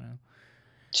 Maybe, I don't know.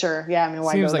 Sure. Yeah. I mean,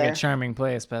 why seems go like there? A charming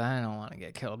place, but I don't want to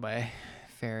get killed by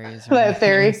fairies. By a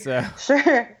fairy. So.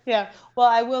 Sure. Yeah. Well,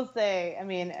 I will say, I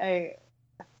mean,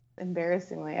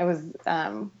 embarrassingly, I was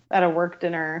at a work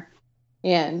dinner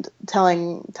and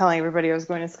telling everybody I was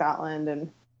going to Scotland,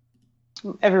 and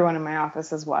everyone in my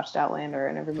office has watched Outlander,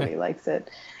 and everybody likes it.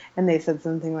 And they said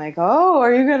something like, "Oh,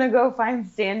 are you gonna go find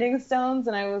standing stones?"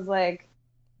 And I was like,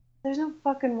 there's no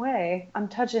fucking way I'm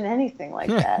touching anything like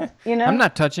that. I'm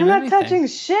not touching anything. I'm not touching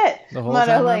shit. The whole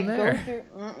time I'm there.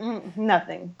 Go through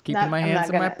nothing. Keeping my hands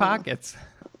in my pockets.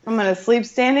 I'm going to sleep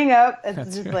standing up. It's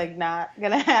That's just right. like not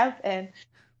going to happen.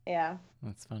 Yeah.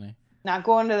 That's funny. Not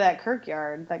going to that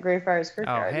kirkyard, that Greyfriars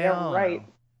kirkyard. Oh, hell right.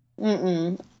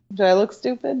 No. Do I look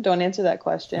stupid? Don't answer that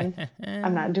question.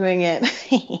 I'm not doing it.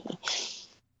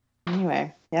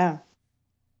 Anyway, yeah.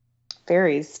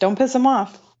 Fairies. Don't piss them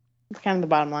off. It's kind of the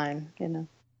bottom line,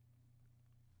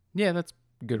 Yeah, that's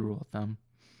a good rule of thumb.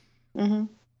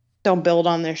 Don't build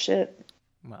on their shit.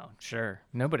 Well, sure.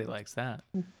 Nobody likes that.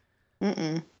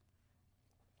 I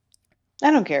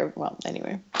don't care. Well,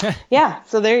 anyway. Yeah,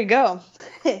 so there you go.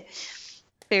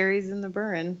 Fairies in the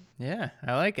Burren. Yeah,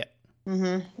 I like it.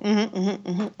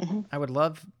 I would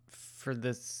love for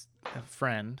this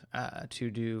friend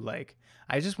to do like,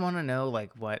 I just want to know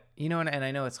like what, and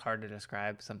I know it's hard to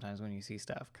describe sometimes when you see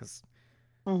stuff because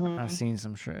I've seen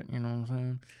some shit, you know what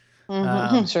I'm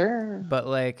saying? Sure. But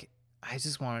like, I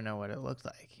just want to know what it looked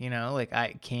like, you know? Like,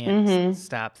 I can't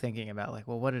stop thinking about like,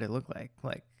 well, what did it look like?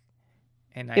 Like,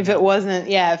 and if it wasn't,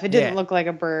 if it didn't look like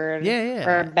a bird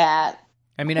or a bat.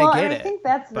 I mean, I get it. I think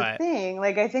that's the thing.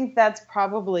 Like, I think that's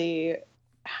probably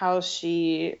how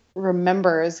she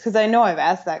remembers, because I know I've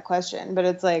asked that question, but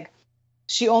it's like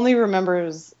she only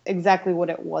remembers exactly what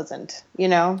it wasn't, you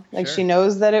know? Like, she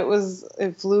knows that it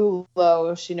flew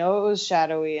low, she knew it was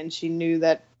shadowy, and she knew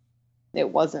that it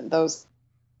wasn't those.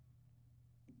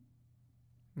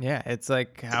 Yeah, it's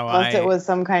like how Unless it was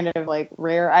some kind of like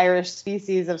rare Irish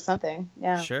species of something.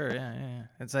 Yeah. Sure, yeah.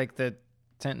 It's like the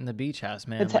tent in the beach house,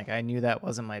 man. Like, I knew that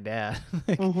wasn't my dad.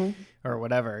 Like, or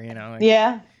whatever, you know? Like,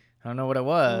 yeah. I don't know what it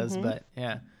was, but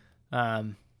yeah.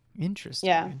 Interesting.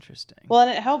 Yeah. Interesting. Well,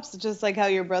 and it helps just like how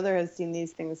your brother has seen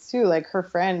these things too. Like her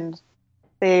friend,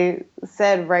 they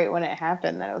said right when it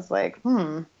happened that it was like,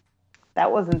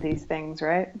 that wasn't these things,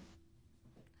 right?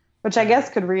 Which I guess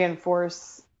could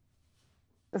reinforce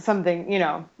something, you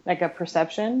know, like a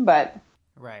perception, but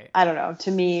right. I don't know.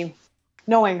 To me,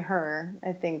 knowing her,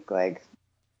 I think like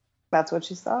that's what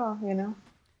she saw, you know?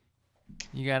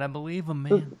 You gotta believe them,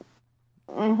 man.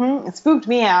 It spooked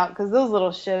me out because those little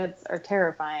shits are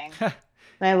terrifying. And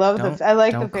I love I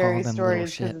like the fairy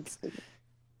stories.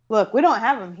 Look, we don't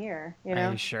have them here, you know?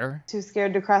 Are you sure? Too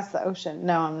scared to cross the ocean.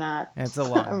 No, I'm not. It's a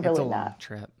long, long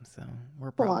trip, so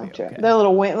we're probably okay. Their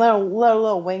little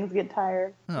wings get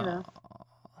tired. You know?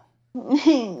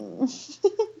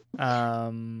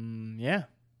 Yeah,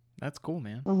 that's cool,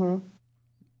 man.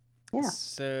 Yeah.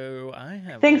 So I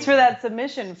have. Thanks for that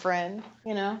submission, friend.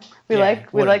 You know, we like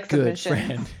submission.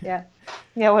 Friend. Yeah.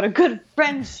 What a good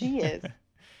friend she is.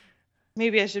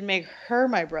 Maybe I should make her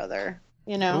my brother.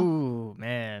 You know. Ooh,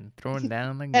 man, throwing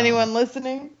down the. Anyone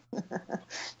listening?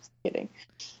 Just kidding.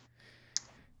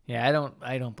 Yeah, I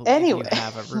don't believe you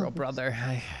have a real brother.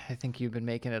 I think you've been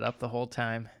making it up the whole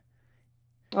time.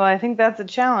 Well, I think that's a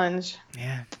challenge.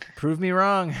 Yeah, prove me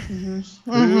wrong.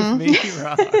 Prove me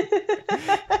wrong.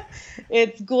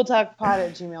 It's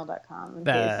ghoultalkpod@gmail.com.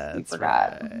 That's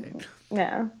right.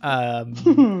 Yeah.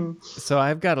 So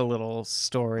I've got a little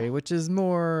story, which is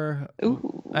more.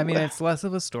 Ooh. I mean, it's less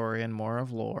of a story and more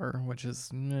of lore, which is.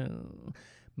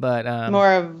 But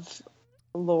more of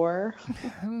lore.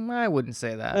 I wouldn't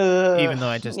say that, even though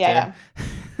I just did.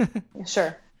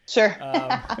 Sure.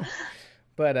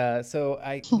 But so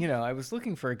I was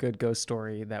looking for a good ghost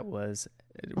story that was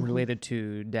related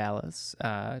to Dallas,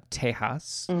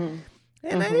 Tejas.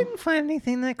 And I didn't find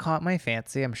anything that caught my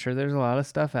fancy. I'm sure there's a lot of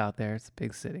stuff out there. It's a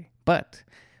big city. But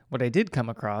what I did come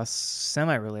across,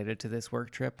 semi-related to this work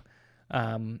trip,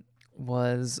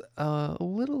 was a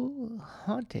little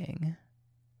haunting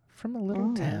from a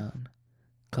little town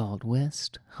called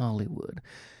West Hollywood.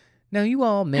 Now, you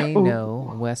all may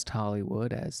know West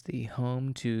Hollywood as the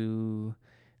home to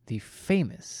the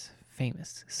famous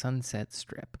Sunset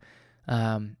Strip.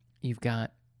 You've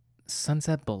got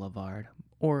Sunset Boulevard,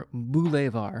 or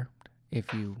Boulevard,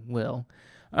 if you will.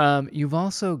 You've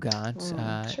also got,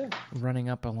 running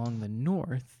up along the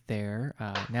north there,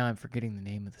 now I'm forgetting the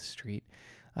name of the street.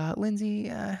 Lindsay,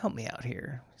 help me out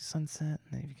here. Sunset,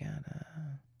 and you've got,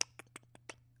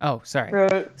 Sunset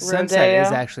Rodeo.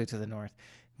 is actually to the north.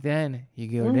 Then you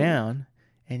go down,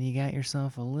 and you got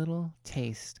yourself a little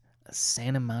taste of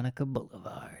Santa Monica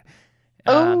Boulevard.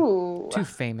 Two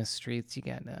famous streets. You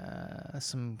got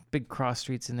some big cross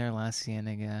streets in there, La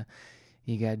Cienega.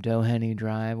 You got Doheny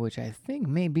Drive, which I think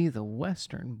may be the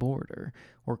western border,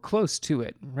 or close to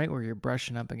it, right where you're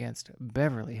brushing up against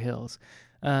Beverly Hills.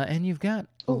 And you've got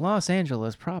Los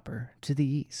Angeles proper to the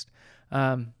east.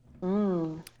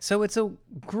 So it's a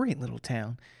great little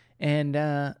town. And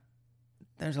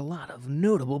there's a lot of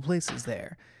notable places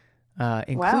there,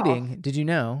 including, did you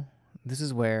know, this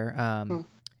is where,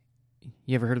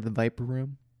 you ever heard of the Viper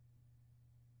Room?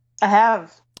 I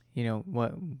have. You know,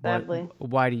 what? Sadly.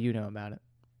 Why do you know about it?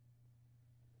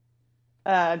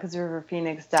 Because River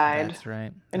Phoenix died. That's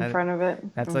right. In front of it.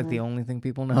 That's like the only thing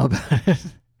people know about it.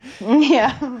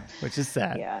 Yeah. Which is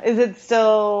sad. Yeah. Is it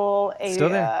still still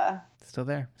there? Still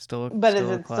there. But is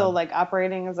it still like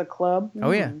operating as a club?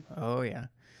 Oh yeah. Oh yeah.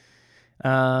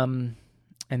 And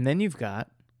then you've got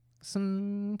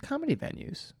some comedy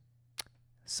venues,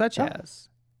 such as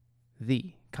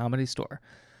the Comedy Store.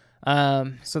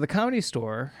 So the Comedy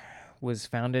Store was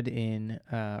founded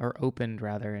or opened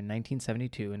rather in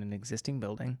 1972 in an existing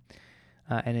building.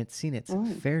 and it's seen its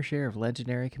fair share of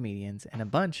legendary comedians and a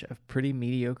bunch of pretty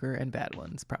mediocre and bad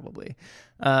ones, probably.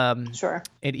 Sure.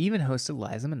 It even hosted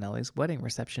Liza Minnelli's wedding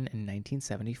reception in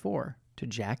 1974 to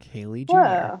Jack Haley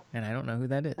Jr., and I don't know who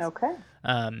that is. Okay.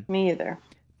 Me either.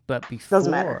 But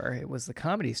before it was the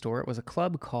Comedy Store, it was a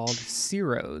club called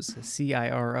Ciro's,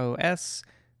 C-I-R-O-S,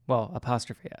 well,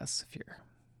 apostrophe S if you're,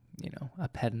 a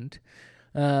pedant,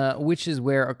 which is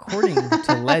where, according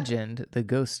to legend, the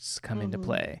ghosts come into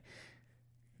play.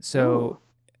 So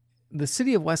the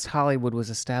city of West Hollywood was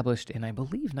established in, I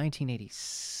believe,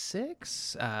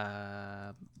 1986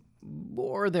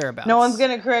 or thereabouts. No one's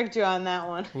going to correct you on that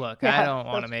one. Look, I don't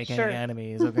want to make any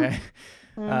enemies, okay?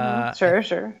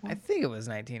 Sure. I think it was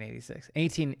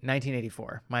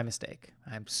 1984. My mistake.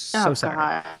 I'm so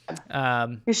sorry.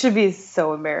 God. You should be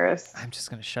so embarrassed. I'm just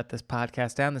going to shut this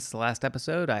podcast down. This is the last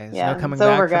episode. There's no coming back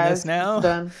over, from guys. this now. It's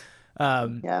done.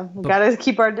 We got to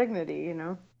keep our dignity,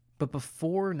 But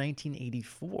before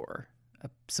 1984,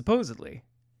 supposedly,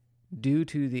 due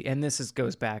to and this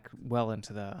goes back well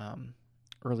into the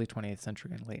early 20th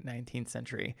century and late 19th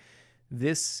century,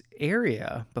 this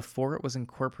area, before it was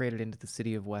incorporated into the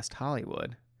city of West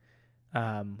Hollywood,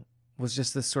 was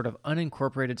just this sort of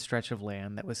unincorporated stretch of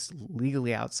land that was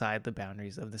legally outside the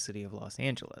boundaries of the city of Los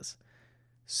Angeles.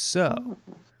 So,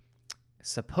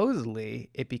 supposedly,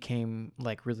 it became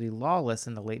like really lawless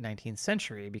in the late 19th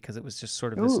century because it was just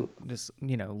sort of this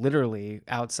literally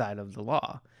outside of the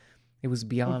law. It was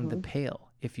beyond the pale,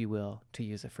 if you will, to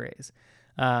use a phrase.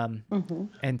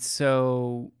 And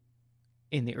so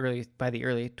by the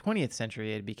early 20th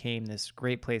century, it became this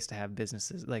great place to have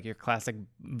businesses, like your classic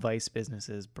vice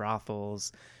businesses,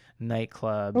 brothels,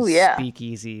 nightclubs,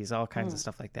 speakeasies, all kinds of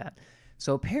stuff like that.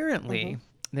 So apparently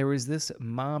there was this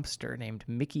mobster named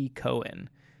Mickey Cohen,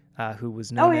 who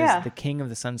was known as the King of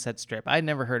the Sunset Strip. I'd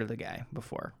never heard of the guy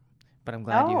before, but I'm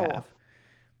glad you have.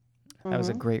 That was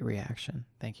a great reaction.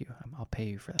 Thank you. I'll pay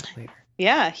you for that later.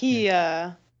 Yeah, if you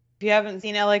haven't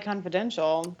seen LA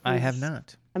Confidential, I have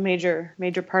not. A major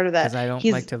part of that. Because I don't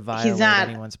like to violate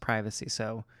anyone's privacy,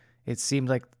 so it seemed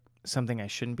like something I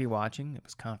shouldn't be watching. It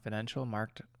was confidential,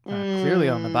 marked clearly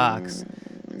on the box,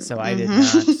 so I did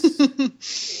not.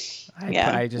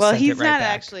 I just he's not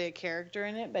actually a character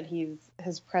in it, but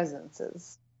his presence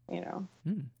is, What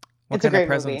it's kind a great of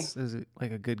presence? movie. Is it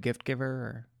like a good gift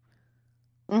giver?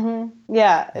 Or?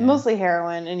 Yeah, mostly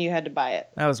heroin, and you had to buy it.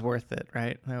 That was worth it,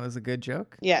 right? That was a good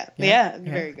joke. Yeah,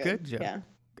 very good. Good joke. Yeah.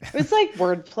 It's like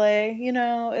wordplay,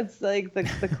 It's like the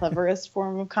cleverest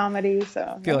form of comedy.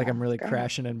 So I feel like I'm really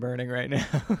crashing and burning right now.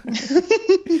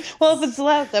 Well, if it's the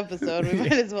last episode, we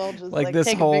might as well just like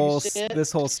this whole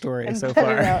story so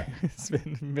far. It's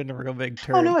been a real big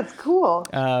turn. Oh no, it's cool.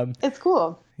 It's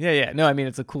cool. Yeah. No, I mean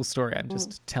it's a cool story. I'm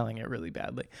just telling it really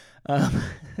badly.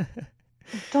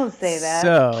 Don't say that.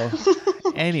 So,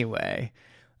 anyway,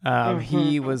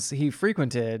 he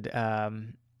frequented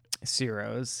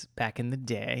Ciro's back in the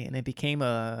day, and it became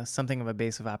something of a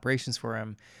base of operations for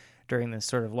him during this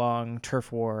sort of long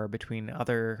turf war between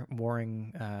other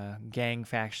warring gang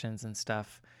factions and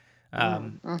stuff.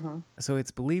 So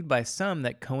it's believed by some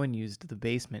that Cohen used the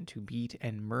basement to beat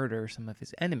and murder some of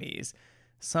his enemies.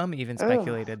 Some even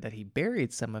speculated that he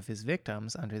buried some of his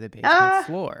victims under the basement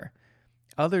floor.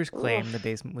 Others claim the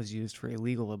basement was used for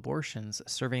illegal abortions,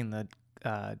 serving the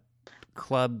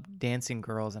club dancing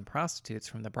girls and prostitutes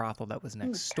from the brothel that was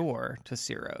next door to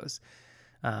Ciro's,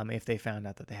 if they found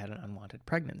out that they had an unwanted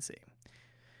pregnancy.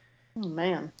 Oh,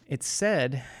 man. It's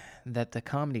said that the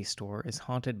Comedy Store is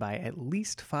haunted by at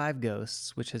least 5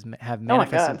 ghosts, which have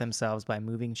manifested themselves by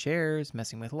moving chairs,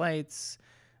 messing with lights,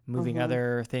 moving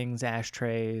other things,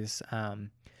 ashtrays.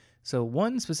 So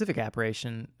one specific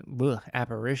apparition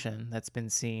that's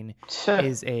been seen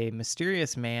is a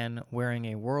mysterious man wearing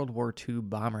a World War II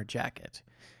bomber jacket,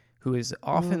 who is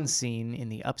often seen in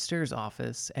the upstairs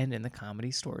office and in the Comedy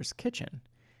Store's kitchen.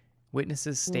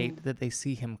 Witnesses state that they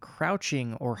see him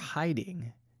crouching or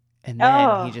hiding, and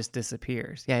then he just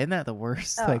disappears. Yeah, isn't that the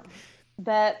worst?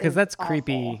 Because that's awful.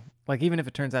 Creepy. Like, even if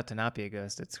it turns out to not be a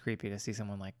ghost, it's creepy to see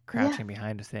someone like crouching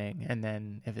behind a thing, and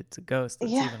then if it's a ghost,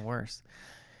 that's even worse.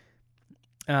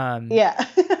 One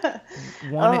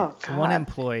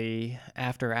employee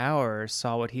after hours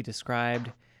saw what he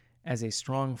described as a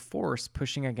strong force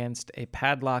pushing against a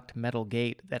padlocked metal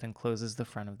gate that encloses the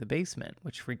front of the basement,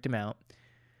 which freaked him out.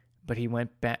 But he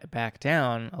went back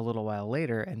down a little while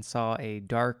later and saw a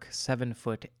dark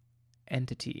 7-foot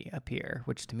entity appear,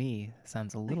 which to me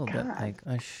sounds a little bit like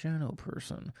a shadow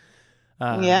person.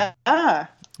 Yeah.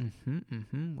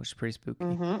 Which is pretty spooky.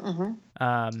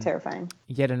 Terrifying.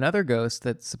 Yet another ghost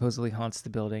that supposedly haunts the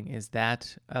building is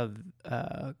that of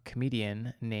a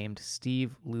comedian named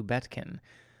Steve Lubetkin,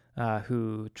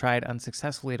 who tried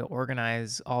unsuccessfully to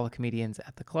organize all the comedians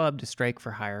at the club to strike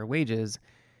for higher wages.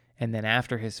 And then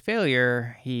after his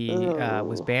failure, he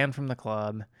was banned from the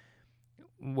club,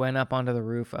 went up onto the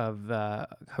roof of the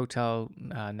hotel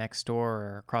next door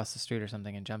or across the street or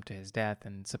something and jumped to his death.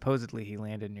 And supposedly he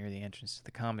landed near the entrance to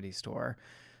the Comedy Store.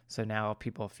 So now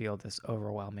people feel this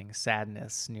overwhelming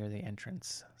sadness near the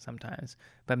entrance sometimes.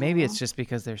 But maybe it's just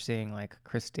because they're seeing like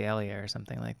Chris D'Elia or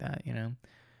something like that, you know?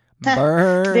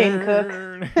 Burn. Dane Cook.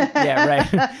 Yeah, right.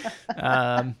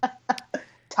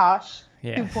 Tosh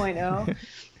 2.0.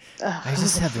 I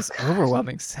just have this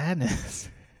overwhelming sadness.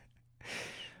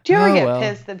 Do you ever get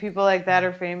pissed that people like that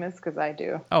are famous? Because I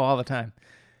do. Oh, all the time.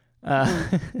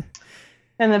 And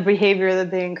the behavior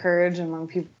that they encourage among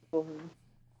people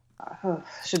who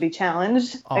should be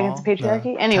challenged against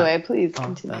patriarchy. Anyway, please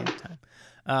continue.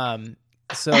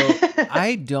 So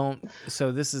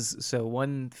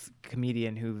one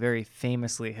comedian who very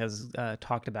famously has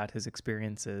talked about his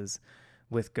experiences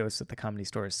with ghosts at the Comedy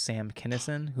Store is Sam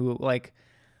Kinison, who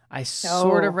I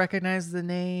sort of recognized the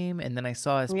name, and then I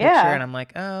saw his picture, and I'm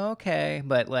like, oh, okay.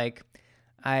 But,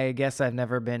 I guess I've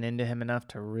never been into him enough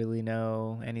to really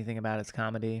know anything about his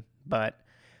comedy. But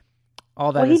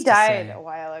all that he died a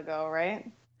while ago,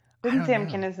 right? Didn't Sam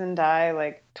Kinison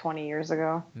die, 20 years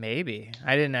ago? Maybe.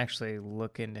 I didn't actually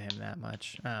look into him that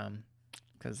much,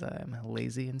 because I'm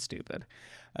lazy and stupid.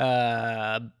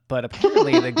 But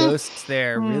apparently the ghosts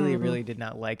there really, really did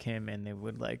not like him, and they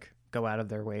would, go out of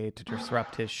their way to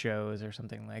disrupt his shows or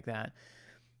something like that.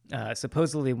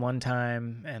 Supposedly one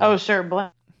time. And,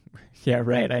 sure. Yeah,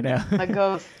 right. I know. A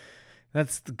ghost.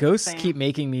 That's the ghosts keep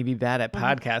making me be bad at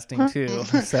podcasting too.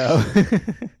 So,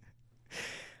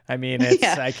 I mean,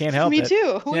 I can't help it. Me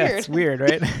too. Weird. Yeah, it's weird,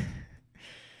 right?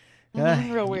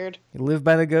 Real weird. You live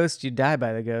by the ghost, you die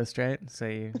by the ghost, right? So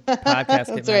you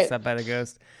podcast get messed up by the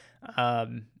ghost.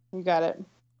 You got it.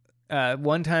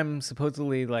 One time,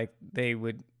 supposedly, they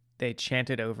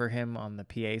chanted over him on the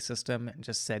PA system and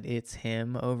just said, "It's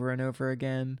him" over and over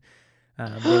again.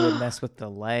 They would mess with the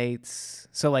lights.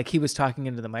 So he was talking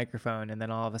into the microphone, and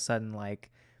then all of a sudden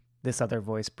this other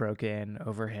voice broke in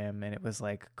over him, and it was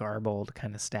garbled,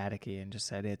 kind of staticky, and just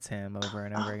said, "It's him" over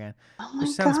and over again. Which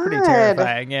sounds pretty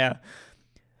terrifying, yeah.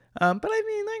 But I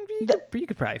mean, you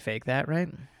could probably fake that, right?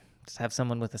 Just have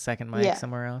someone with a second mic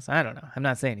somewhere else. I don't know. I'm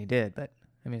not saying he did, but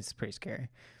I mean, it's pretty scary.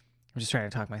 I'm just trying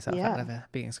to talk myself out of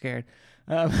being scared.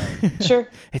 Sure.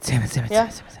 It's him. It's him.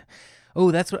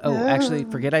 Oh, that's what. Oh, actually,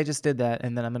 forget I just did that,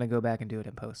 and then I'm gonna go back and do it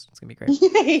in post. It's gonna be great.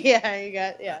 Yeah, you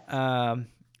got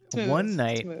One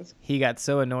night he got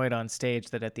so annoyed on stage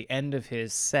that at the end of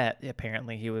his set,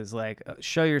 apparently he was like,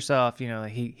 "Show yourself," you know.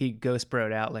 He ghost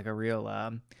broed out like a real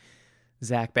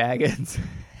Zach Baggins.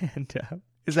 And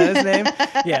is that his name?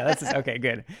 Yeah, that's his. Okay,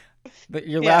 good. But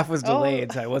your laugh was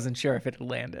delayed, so I wasn't sure if it had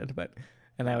landed, but.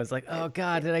 And I was like, oh,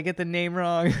 God, did I get the name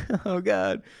wrong? Oh,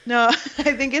 God. No, I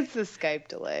think it's the Skype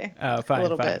delay. Oh, fine. A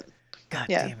little bit. God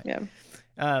damn it.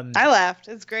 Yeah. I laughed.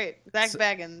 It's great. Zach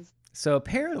Baggins. So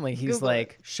apparently he's Google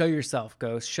like, show yourself,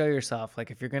 ghost. Show yourself.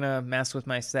 If you're going to mess with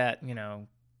my set,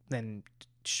 then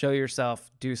show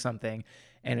yourself, do something.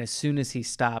 And as soon as he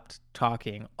stopped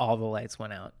talking, all the lights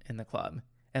went out in the club.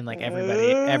 And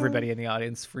everybody in the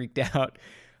audience freaked out.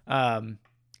 Now,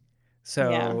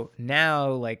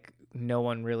 no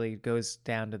one really goes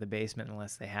down to the basement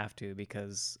unless they have to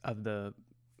because of the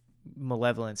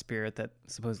malevolent spirit that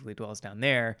supposedly dwells down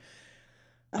there.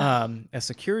 A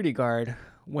security guard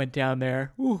went down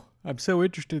there. Ooh, I'm so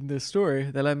interested in this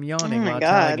story that I'm yawning while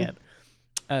telling it.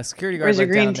 A security guard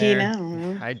went down there. Where's your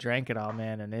green tea now? I drank it all,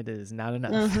 man, and it is not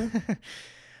enough.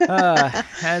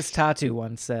 As Tatu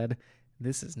once said,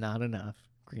 this is not enough.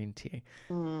 Green tea.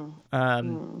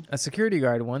 A security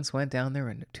guard once went down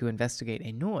there to investigate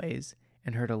a noise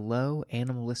and heard a low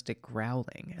animalistic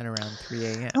growling at around 3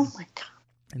 a.m. Oh my God.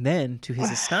 And then, to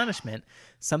his astonishment,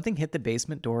 something hit the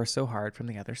basement door so hard from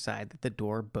the other side that the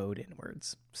door bowed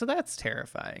inwards. So that's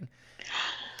terrifying.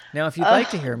 Now, if you'd like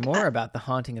to hear more about the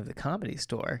haunting of the Comedy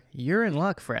Store, you're in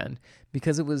luck, friend,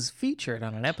 because it was featured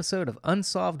on an episode of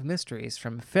Unsolved Mysteries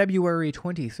from February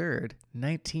 23rd,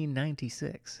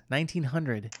 1996,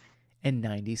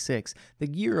 the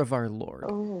year of our Lord.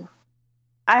 Oh,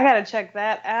 I gotta check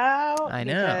that out. I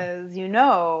know.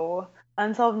 Because,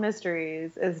 Unsolved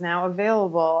Mysteries is now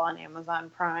available on Amazon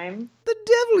Prime. The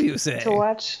devil, you say? To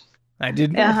watch. I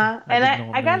didn't. And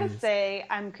I gotta say,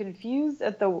 I'm confused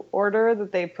at the order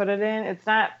that they put it in. It's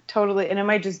not totally, and it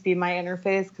might just be my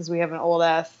interface because we have an old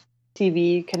ass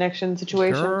TV connection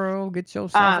situation. Girl, get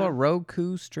yourself a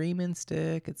Roku streaming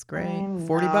stick. It's great. $40.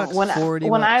 40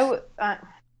 bucks.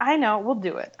 I know, we'll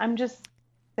do it. I'm just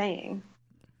saying.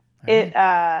 They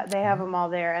have them all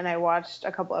there, and I watched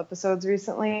a couple episodes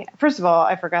recently. First of all,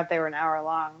 I forgot they were an hour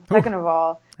long. Second of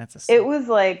all, it was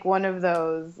like one of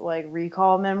those like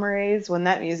recall memories. When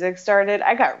that music started,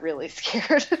 I got really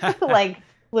scared, like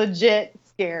legit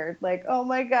scared. Like, oh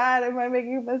my God, am I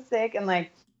making a mistake? And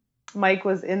like Mike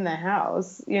was in the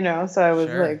house, so I was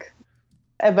like,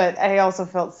 but I also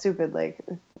felt stupid, like,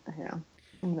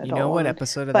 You know what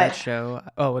episode of that show?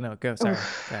 Oh no, go. Sorry,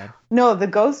 go ahead. No, the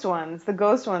ghost ones. The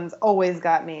ghost ones always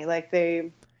got me. Like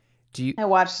I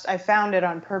found it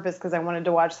on purpose because I wanted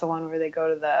to watch the one where they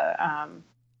go to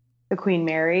the Queen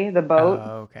Mary, the boat.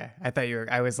 Oh, okay. I thought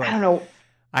I was like, I don't know.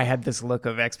 I had this look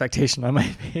of expectation on my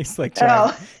face, like,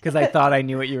 because I thought I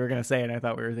knew what you were gonna say, and I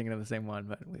thought we were thinking of the same one,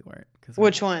 but we weren't.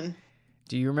 Which one?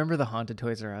 Do you remember the Haunted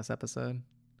Toys R Us episode?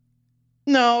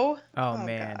 No. Oh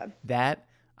man, God.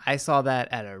 I saw that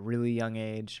at a really young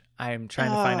age. I am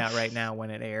trying to find out right now when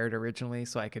it aired originally,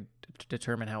 so I could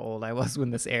determine how old I was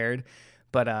when this aired.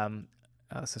 But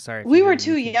so sorry. We were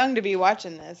too young to be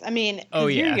watching this. I mean, you're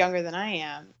younger than I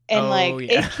am, and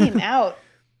it came out.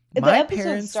 My episode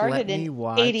parents started let me in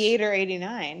watch 88 or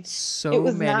 89. So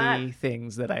many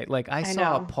things that I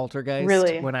saw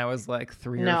Poltergeist when I was like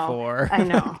 3 or 4. I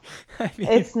know.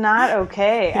 It's not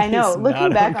okay. I know.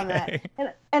 Looking back on that.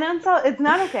 And Unsolved, it's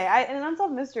not okay. And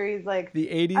Unsolved Mysteries, like, the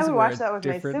 80s I would watch that with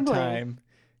my siblings. Time.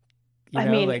 I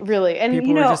mean, like, really. And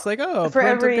people were just like, oh, for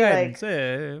every guidance,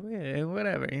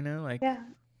 whatever, like. Yeah.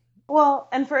 Well,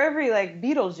 and for every like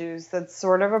Beetlejuice that's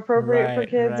sort of appropriate for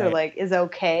kids or like is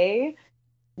okay,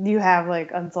 you have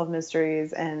like Unsolved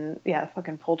Mysteries and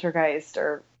fucking Poltergeist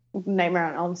or Nightmare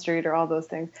on Elm Street or all those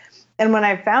things. And when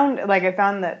I found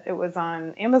that it was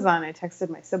on Amazon, I texted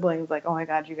my siblings like, oh my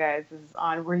God, you guys, this is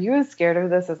on. Were you as scared of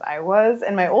this as I was?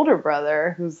 And my older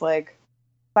brother, who's like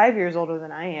 5 years older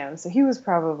than I am, so he was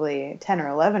probably 10 or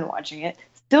 11 watching it,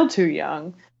 still too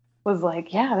young, was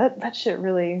like, yeah, that shit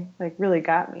really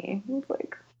got me. I was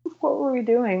like, what were we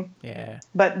doing? Yeah.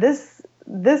 But this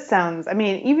sounds, I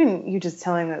mean, even you just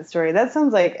telling that story, that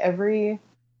sounds like every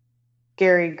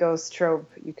scary ghost trope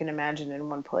you can imagine in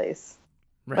one place.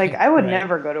 Right, like, I would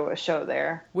never go to a show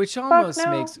there. Which almost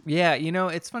makes,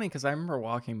 it's funny because I remember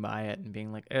walking by it and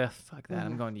being like, ugh, fuck that.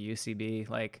 I'm going to UCB.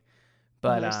 Like,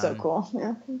 but you're so cool.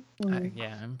 Yeah. Mm-hmm.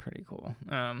 I'm pretty cool.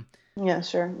 Yeah,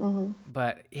 sure. Mm-hmm.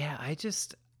 But yeah, I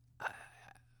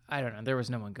don't know. There was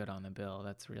no one good on the bill.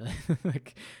 That's really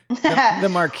like the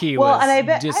marquee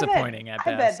was disappointing at best.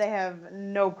 I bet they have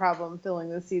no problem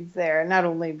filling the seats there, not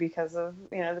only because of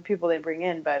the people they bring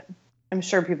in, but I'm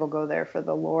sure people go there for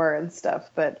the lore and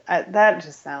stuff. But that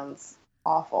just sounds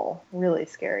awful, really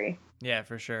scary. Yeah,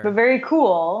 for sure. But very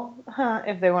cool.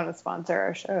 If they want to sponsor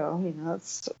our show,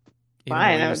 that's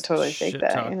fine. I would totally take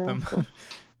that.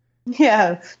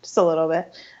 Yeah, just a little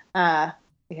bit.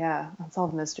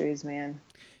 Unsolved Mysteries, man.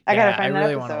 I gotta find that I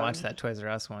really want to watch that Toys R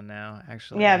Us one now,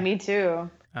 actually. Yeah, me too.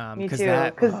 Me too.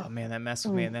 Oh man, that messed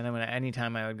with me. And then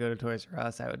anytime I would go to Toys R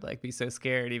Us, I would like be so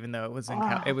scared, even though it was in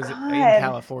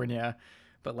California.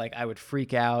 But like I would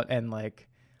freak out, and like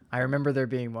I remember there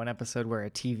being one episode where a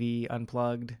TV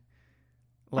unplugged,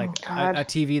 like a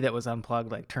TV that was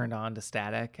unplugged, like turned on to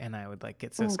static, and I would like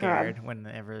get so scared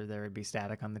whenever there would be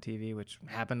static on the TV, which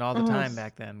happened all the time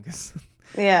back then, because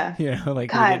we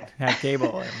didn't have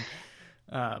cable.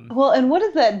 And, well, and what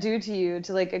does that do to you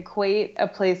to like equate a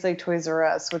place like Toys R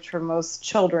Us, which for most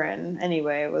children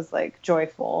anyway was like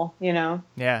joyful, to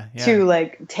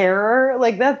like terror?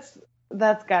 Like that's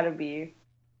gotta be,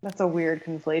 that's a weird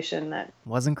conflation that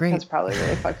wasn't great. That's probably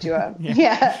really fucked you up.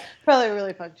 Yeah, probably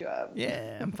really fucked you up.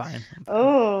 Yeah, I'm fine.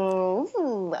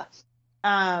 Oh,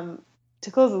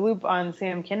 to close the loop on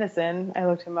Sam Kinison, I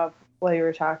looked him up while you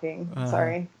were talking.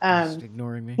 Sorry. Just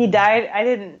ignoring me. He died. I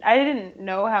didn't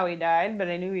know how he died, but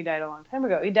I knew he died a long time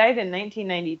ago. He died in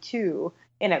 1992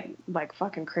 in a like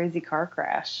fucking crazy car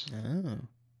crash. Oh.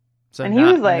 So and he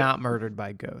was like not murdered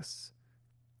by ghosts.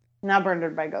 Not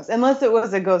murdered by ghosts, unless it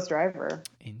was a ghost driver.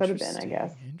 Could have been, I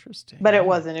guess. Interesting. But it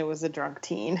wasn't. It was a drunk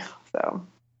teen. So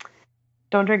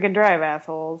don't drink and drive,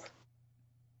 assholes.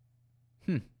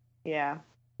 Yeah,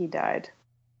 he died.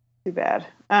 Too bad.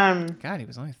 God, he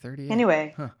was only 38.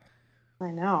 Anyway,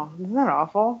 I know. Isn't that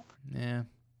awful? Yeah.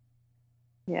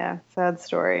 Yeah, sad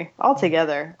story.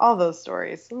 Altogether, all those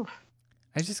stories. Oof.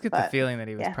 I just get the feeling that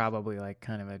he was probably like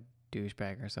kind of a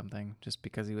douchebag or something, just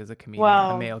because he was a comedian,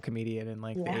 a male comedian in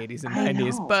like the 80s and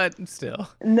 90s. But still,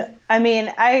 I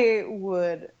mean, I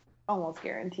would almost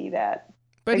guarantee that.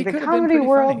 But like, he could have been pretty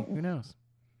funny. Who knows?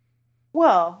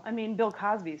 Well, I mean, Bill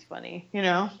Cosby's funny. You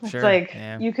know, it's sure, like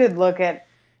you could look at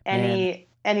any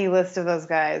list of those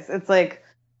guys. It's like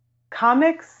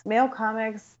comics, male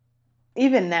comics.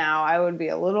 Even now, I would be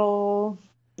a little,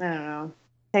 I don't know,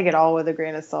 take it all with a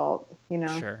grain of salt, you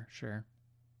know? Sure.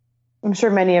 I'm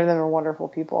sure many of them are wonderful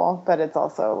people, but it's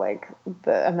also like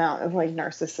the amount of like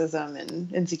narcissism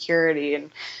and insecurity.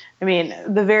 And I mean,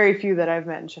 the very few that I've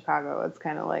met in Chicago, it's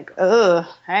kind of like,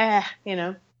 you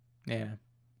know? Yeah.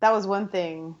 That was one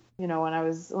thing, you know, when I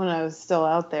was still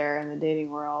out there in the dating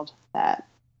world, that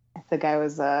the guy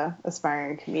was a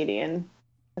aspiring comedian.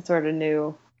 I sort of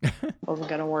knew it wasn't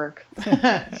going to work.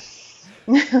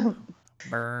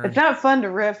 Burn. It's not fun to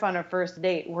riff on a first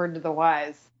date, word to the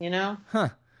wise, you know? Huh.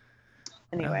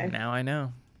 Anyway. Well, now I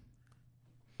know.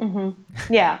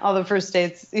 Mm-hmm. Yeah, all the first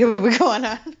dates you'll be going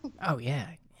on. Oh, yeah.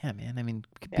 Yeah, man. I mean,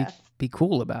 be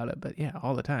cool about it, but yeah,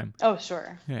 all the time. Oh,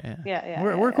 sure. Yeah.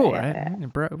 We're cool, right? Yeah.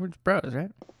 We're bros,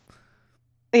 right?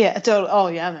 Yeah, totally. Oh,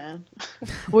 yeah, man.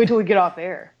 Wait till we get off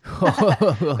air.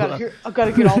 I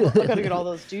gotta get all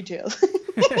those details.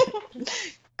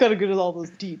 Gotta get all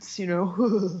those deets, you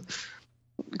know.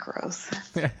 Gross.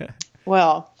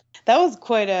 Well, that was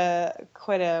quite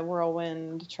a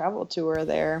whirlwind travel tour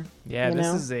there. Yeah, this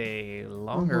is a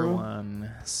longer one.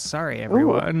 Sorry,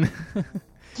 everyone.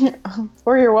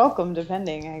 Or you're welcome,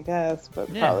 depending, I guess.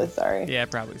 But probably sorry. Yeah,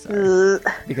 probably sorry.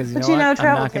 Because you know what?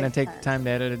 I'm not going to take the time to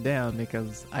edit it down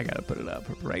because I got to put it up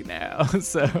right now.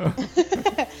 So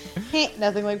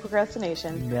nothing like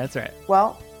procrastination. That's right.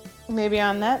 Well, maybe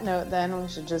on that note, then we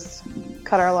should just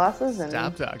cut our losses and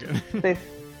stop talking.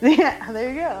 Yeah,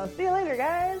 there you go. See you later,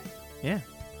 guys. Yeah.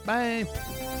 Bye.